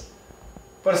is,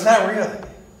 but it's not really.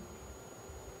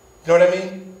 You know what I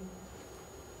mean?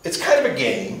 It's kind of a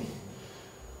game,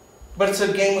 but it's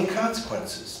a game with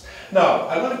consequences. Now,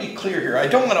 I want to be clear here. I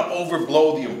don't want to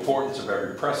overblow the importance of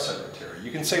every press secretary.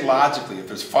 You can say logically, if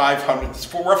there's 500,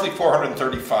 there's roughly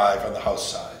 435 on the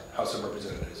House side, House of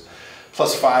Representatives,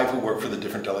 plus 5 who work for the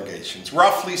different delegations,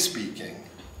 roughly speaking.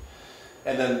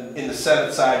 And then in the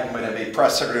Senate side, you might have a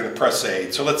press secretary and a press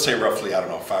aide. So let's say roughly, I don't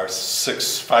know,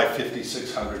 550,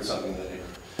 600, something like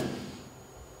that.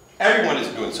 Everyone is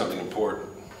doing something important.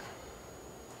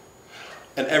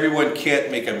 And everyone can't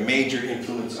make a major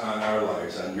influence on our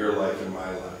lives, on your life and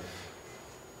my life.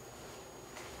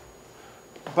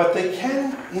 But they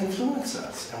can influence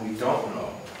us, and we don't know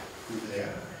who they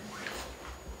are.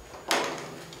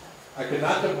 I could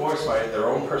not divorce their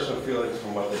own personal feelings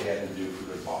from what they had to do for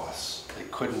their boss. They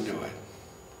couldn't do it,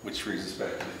 which brings us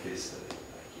back to the case study.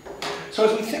 Thank you. So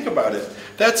as we think about it,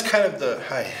 that's kind of the,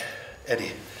 hi,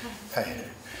 Eddie, hi.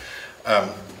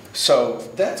 So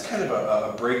that's kind of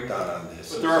a breakdown on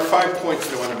this. But there are 5 points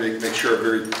that I want to make sure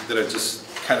that are just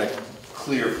kind of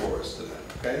clear for us tonight,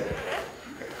 okay?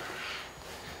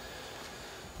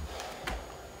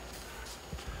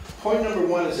 Point number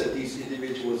 1 is that these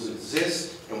individuals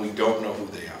exist and we don't know who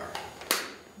they are.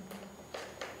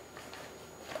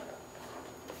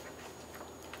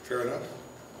 Fair enough?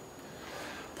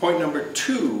 Point number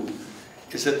 2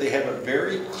 is that they have a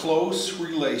very close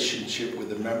relationship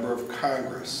with a member of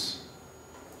Congress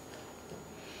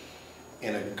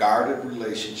and a guarded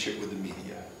relationship with the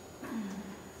media.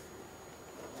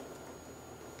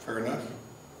 Fair enough?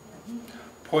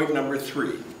 Point number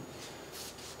 3.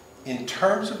 In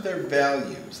terms of their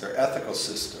values, their ethical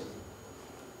system,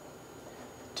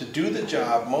 to do the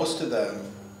job, most of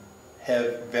them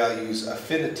have values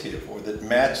affinitive or that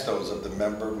match those of the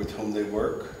member with whom they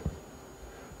work.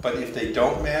 But if they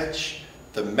don't match,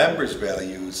 the member's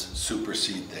values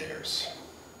supersede theirs.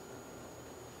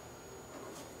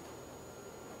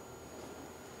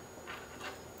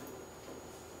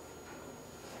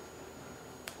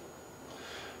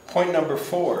 Point number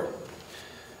 4.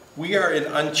 We are in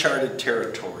uncharted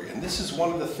territory, and this is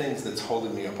one of the things that's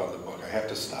holding me up on the book. I have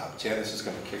to stop. Janice is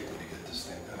going to kick me to get this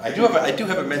thing done. I do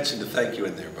have a mention to thank you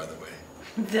in there, by the way.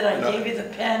 Did I give you the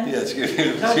pen? Yes,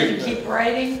 Told you to keep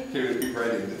writing? Here to keep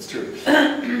writing, that's true.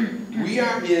 We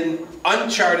are in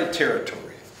uncharted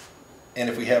territory, and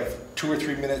if we have 2 or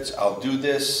 3 minutes, I'll do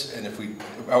this, and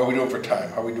how are we doing for time?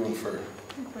 How are we doing for? I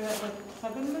think we have like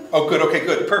 7 minutes. Oh, good, okay,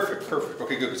 good, perfect.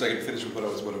 Okay, good, because I can finish with what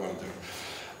I want to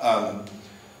do.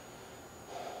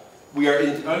 We are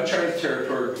in uncharted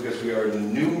territory because we are in a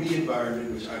new media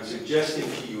environment, which I'm suggesting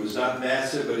to you is not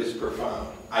massive, but is profound.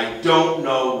 I don't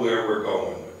know where we're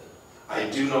going with it. I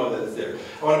do know that it's there.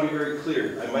 I want to be very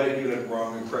clear. I might have given a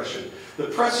wrong impression. The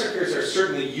press secretaries are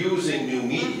certainly using new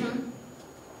media,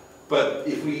 but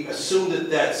if we assume that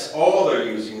that's all they're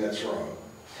using, that's wrong.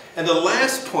 And the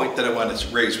last point that I want to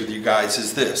raise with you guys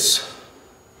is this.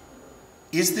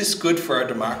 Is this good for our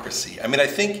democracy? I mean, I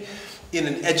think in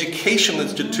an educational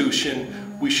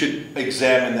institution, we should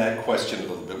examine that question a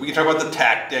little bit. We can talk about the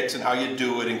tactics and how you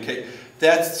do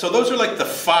it. So those are like the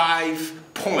 5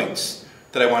 points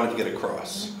that I wanted to get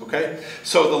across, okay?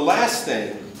 So the last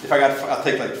thing, I'll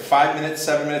take like 5 minutes,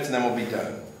 7 minutes, and then we'll be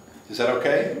done. Is that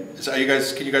okay?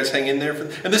 Can you guys hang in there?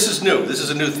 And this is new. This is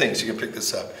a new thing, so you can pick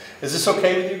this up. Is this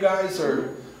okay with you guys?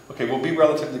 Or okay, we'll be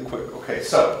relatively quick. Okay,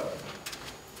 so.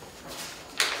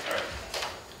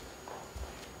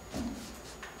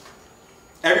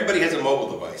 Everybody has a mobile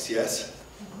device, yes?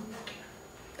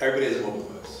 Everybody has a mobile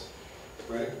device,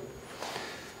 right?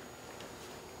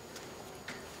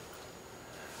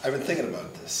 I've been thinking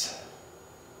about this.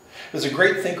 There's a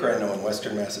great thinker I know in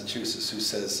Western Massachusetts who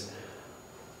says,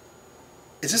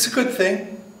 is this a good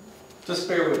thing? Just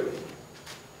bear with me.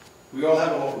 We all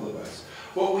have a mobile device.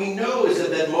 What we know is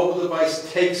that mobile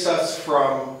device takes us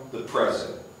from the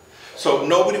present. So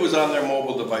nobody was on their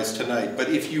mobile device tonight, but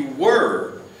if you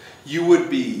were, you would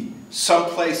be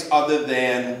someplace other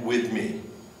than with me,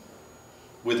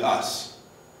 with us.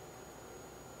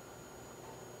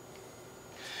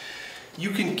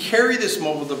 You can carry this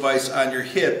mobile device on your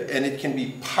hip and it can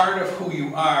be part of who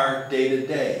you are day to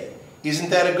day.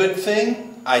 Isn't that a good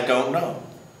thing? I don't know.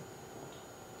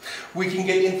 We can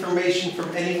get information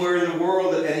from anywhere in the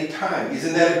world at any time.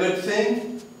 Isn't that a good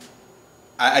thing?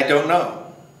 I don't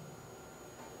know.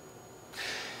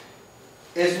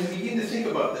 As we begin to think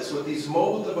about this, what these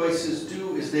mobile devices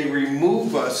do is they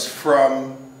remove us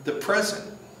from the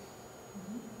present.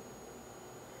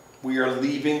 We are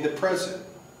leaving the present.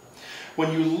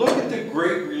 When you look at the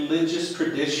great religious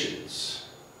traditions,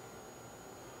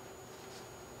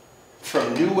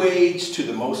 from New Age to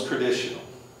the most traditional,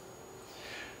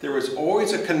 there is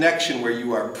always a connection where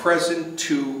you are present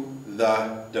to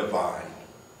the divine.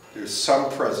 There's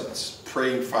some presence,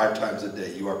 praying 5 times a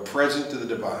day. You are present to the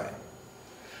divine.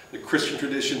 The Christian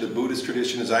tradition, the Buddhist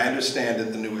tradition, as I understand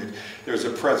it, the New Age, there's a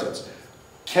presence.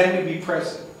 Can we be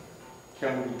present?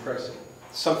 Can we be present?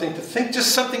 Something to think,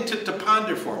 just something to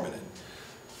ponder for a minute.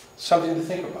 Something to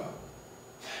think about.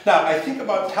 Now, I think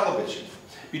about television.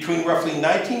 Between roughly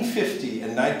 1950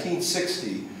 and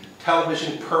 1960,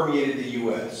 television permeated the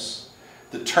U.S.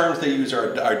 The terms they use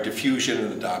are diffusion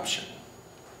and adoption.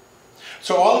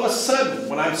 So all of a sudden,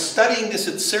 when I'm studying this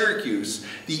at Syracuse,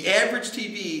 the average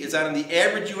TV is on in the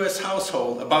average US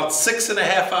household about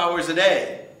 6.5 hours a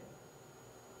day.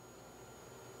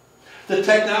 The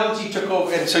technology took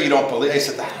over, and so you don't believe, I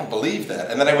said, I don't believe that.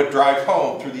 And then I would drive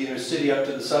home through the inner city up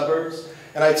to the suburbs,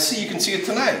 and I'd see, you can see it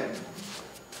tonight.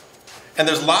 And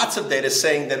there's lots of data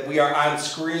saying that we are on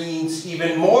screens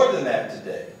even more than that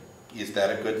today. Is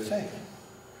that a good thing?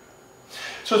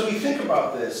 So as we think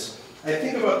about this, I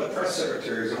think about the press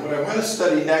secretaries, and what I want to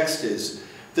study next is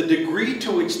the degree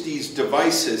to which these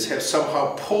devices have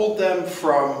somehow pulled them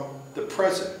from the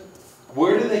present.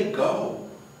 Where do they go?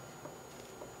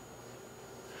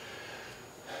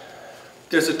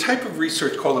 There's a type of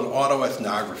research called an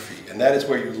autoethnography, and that is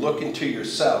where you look into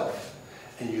yourself,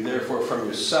 and you therefore from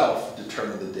yourself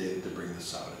determine the data to bring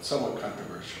this out. It's somewhat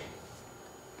controversial.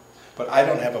 But I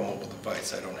don't have a mobile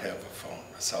device. I don't have a phone,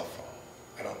 a cell phone.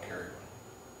 I don't carry one.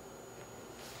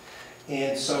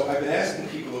 And so I've been asking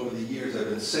people over the years, I've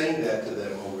been saying that to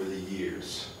them over the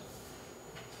years.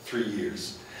 3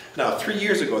 years. Now, 3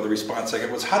 years ago, the response I got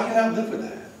was, how do you not live with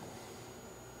that?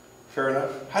 Fair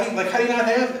enough. How do you not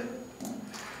have it?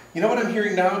 You know what I'm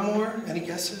hearing now more? Any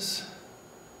guesses?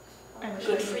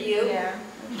 Good for you. Yeah.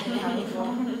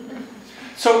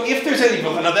 So if there's any,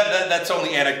 now that's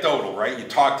only anecdotal, right? You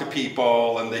talk to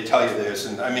people and they tell you this,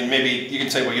 and I mean, maybe you can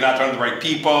say, well, you're not talking to the right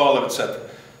people, etc.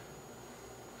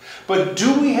 But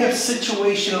do we have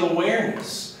situational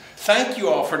awareness? Thank you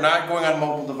all for not going on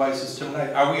mobile devices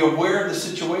tonight. Are we aware of the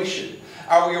situation?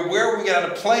 Are we aware when we get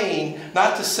on a plane,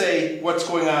 not to say what's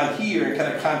going on here and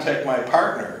kind of contact my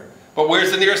partner, but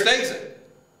where's the nearest exit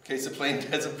in case the plane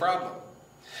has a problem?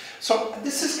 So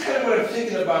this is kind of what I'm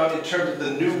thinking about in terms of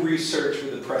the new research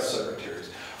with the press secretaries.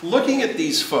 Looking at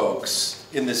these folks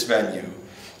in this venue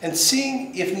and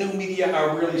seeing if new media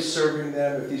are really serving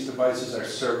them, if these devices are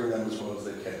serving them as well as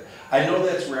they can. I know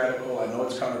that's radical, I know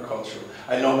it's countercultural,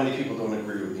 I know many people don't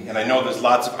agree with me, and I know there's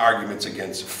lots of arguments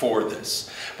for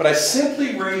this. But I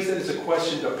simply raise it as a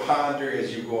question to ponder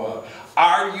as you go out.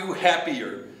 Are you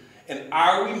happier? And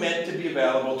are we meant to be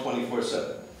available 24/7?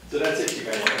 So that's it, you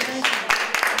guys.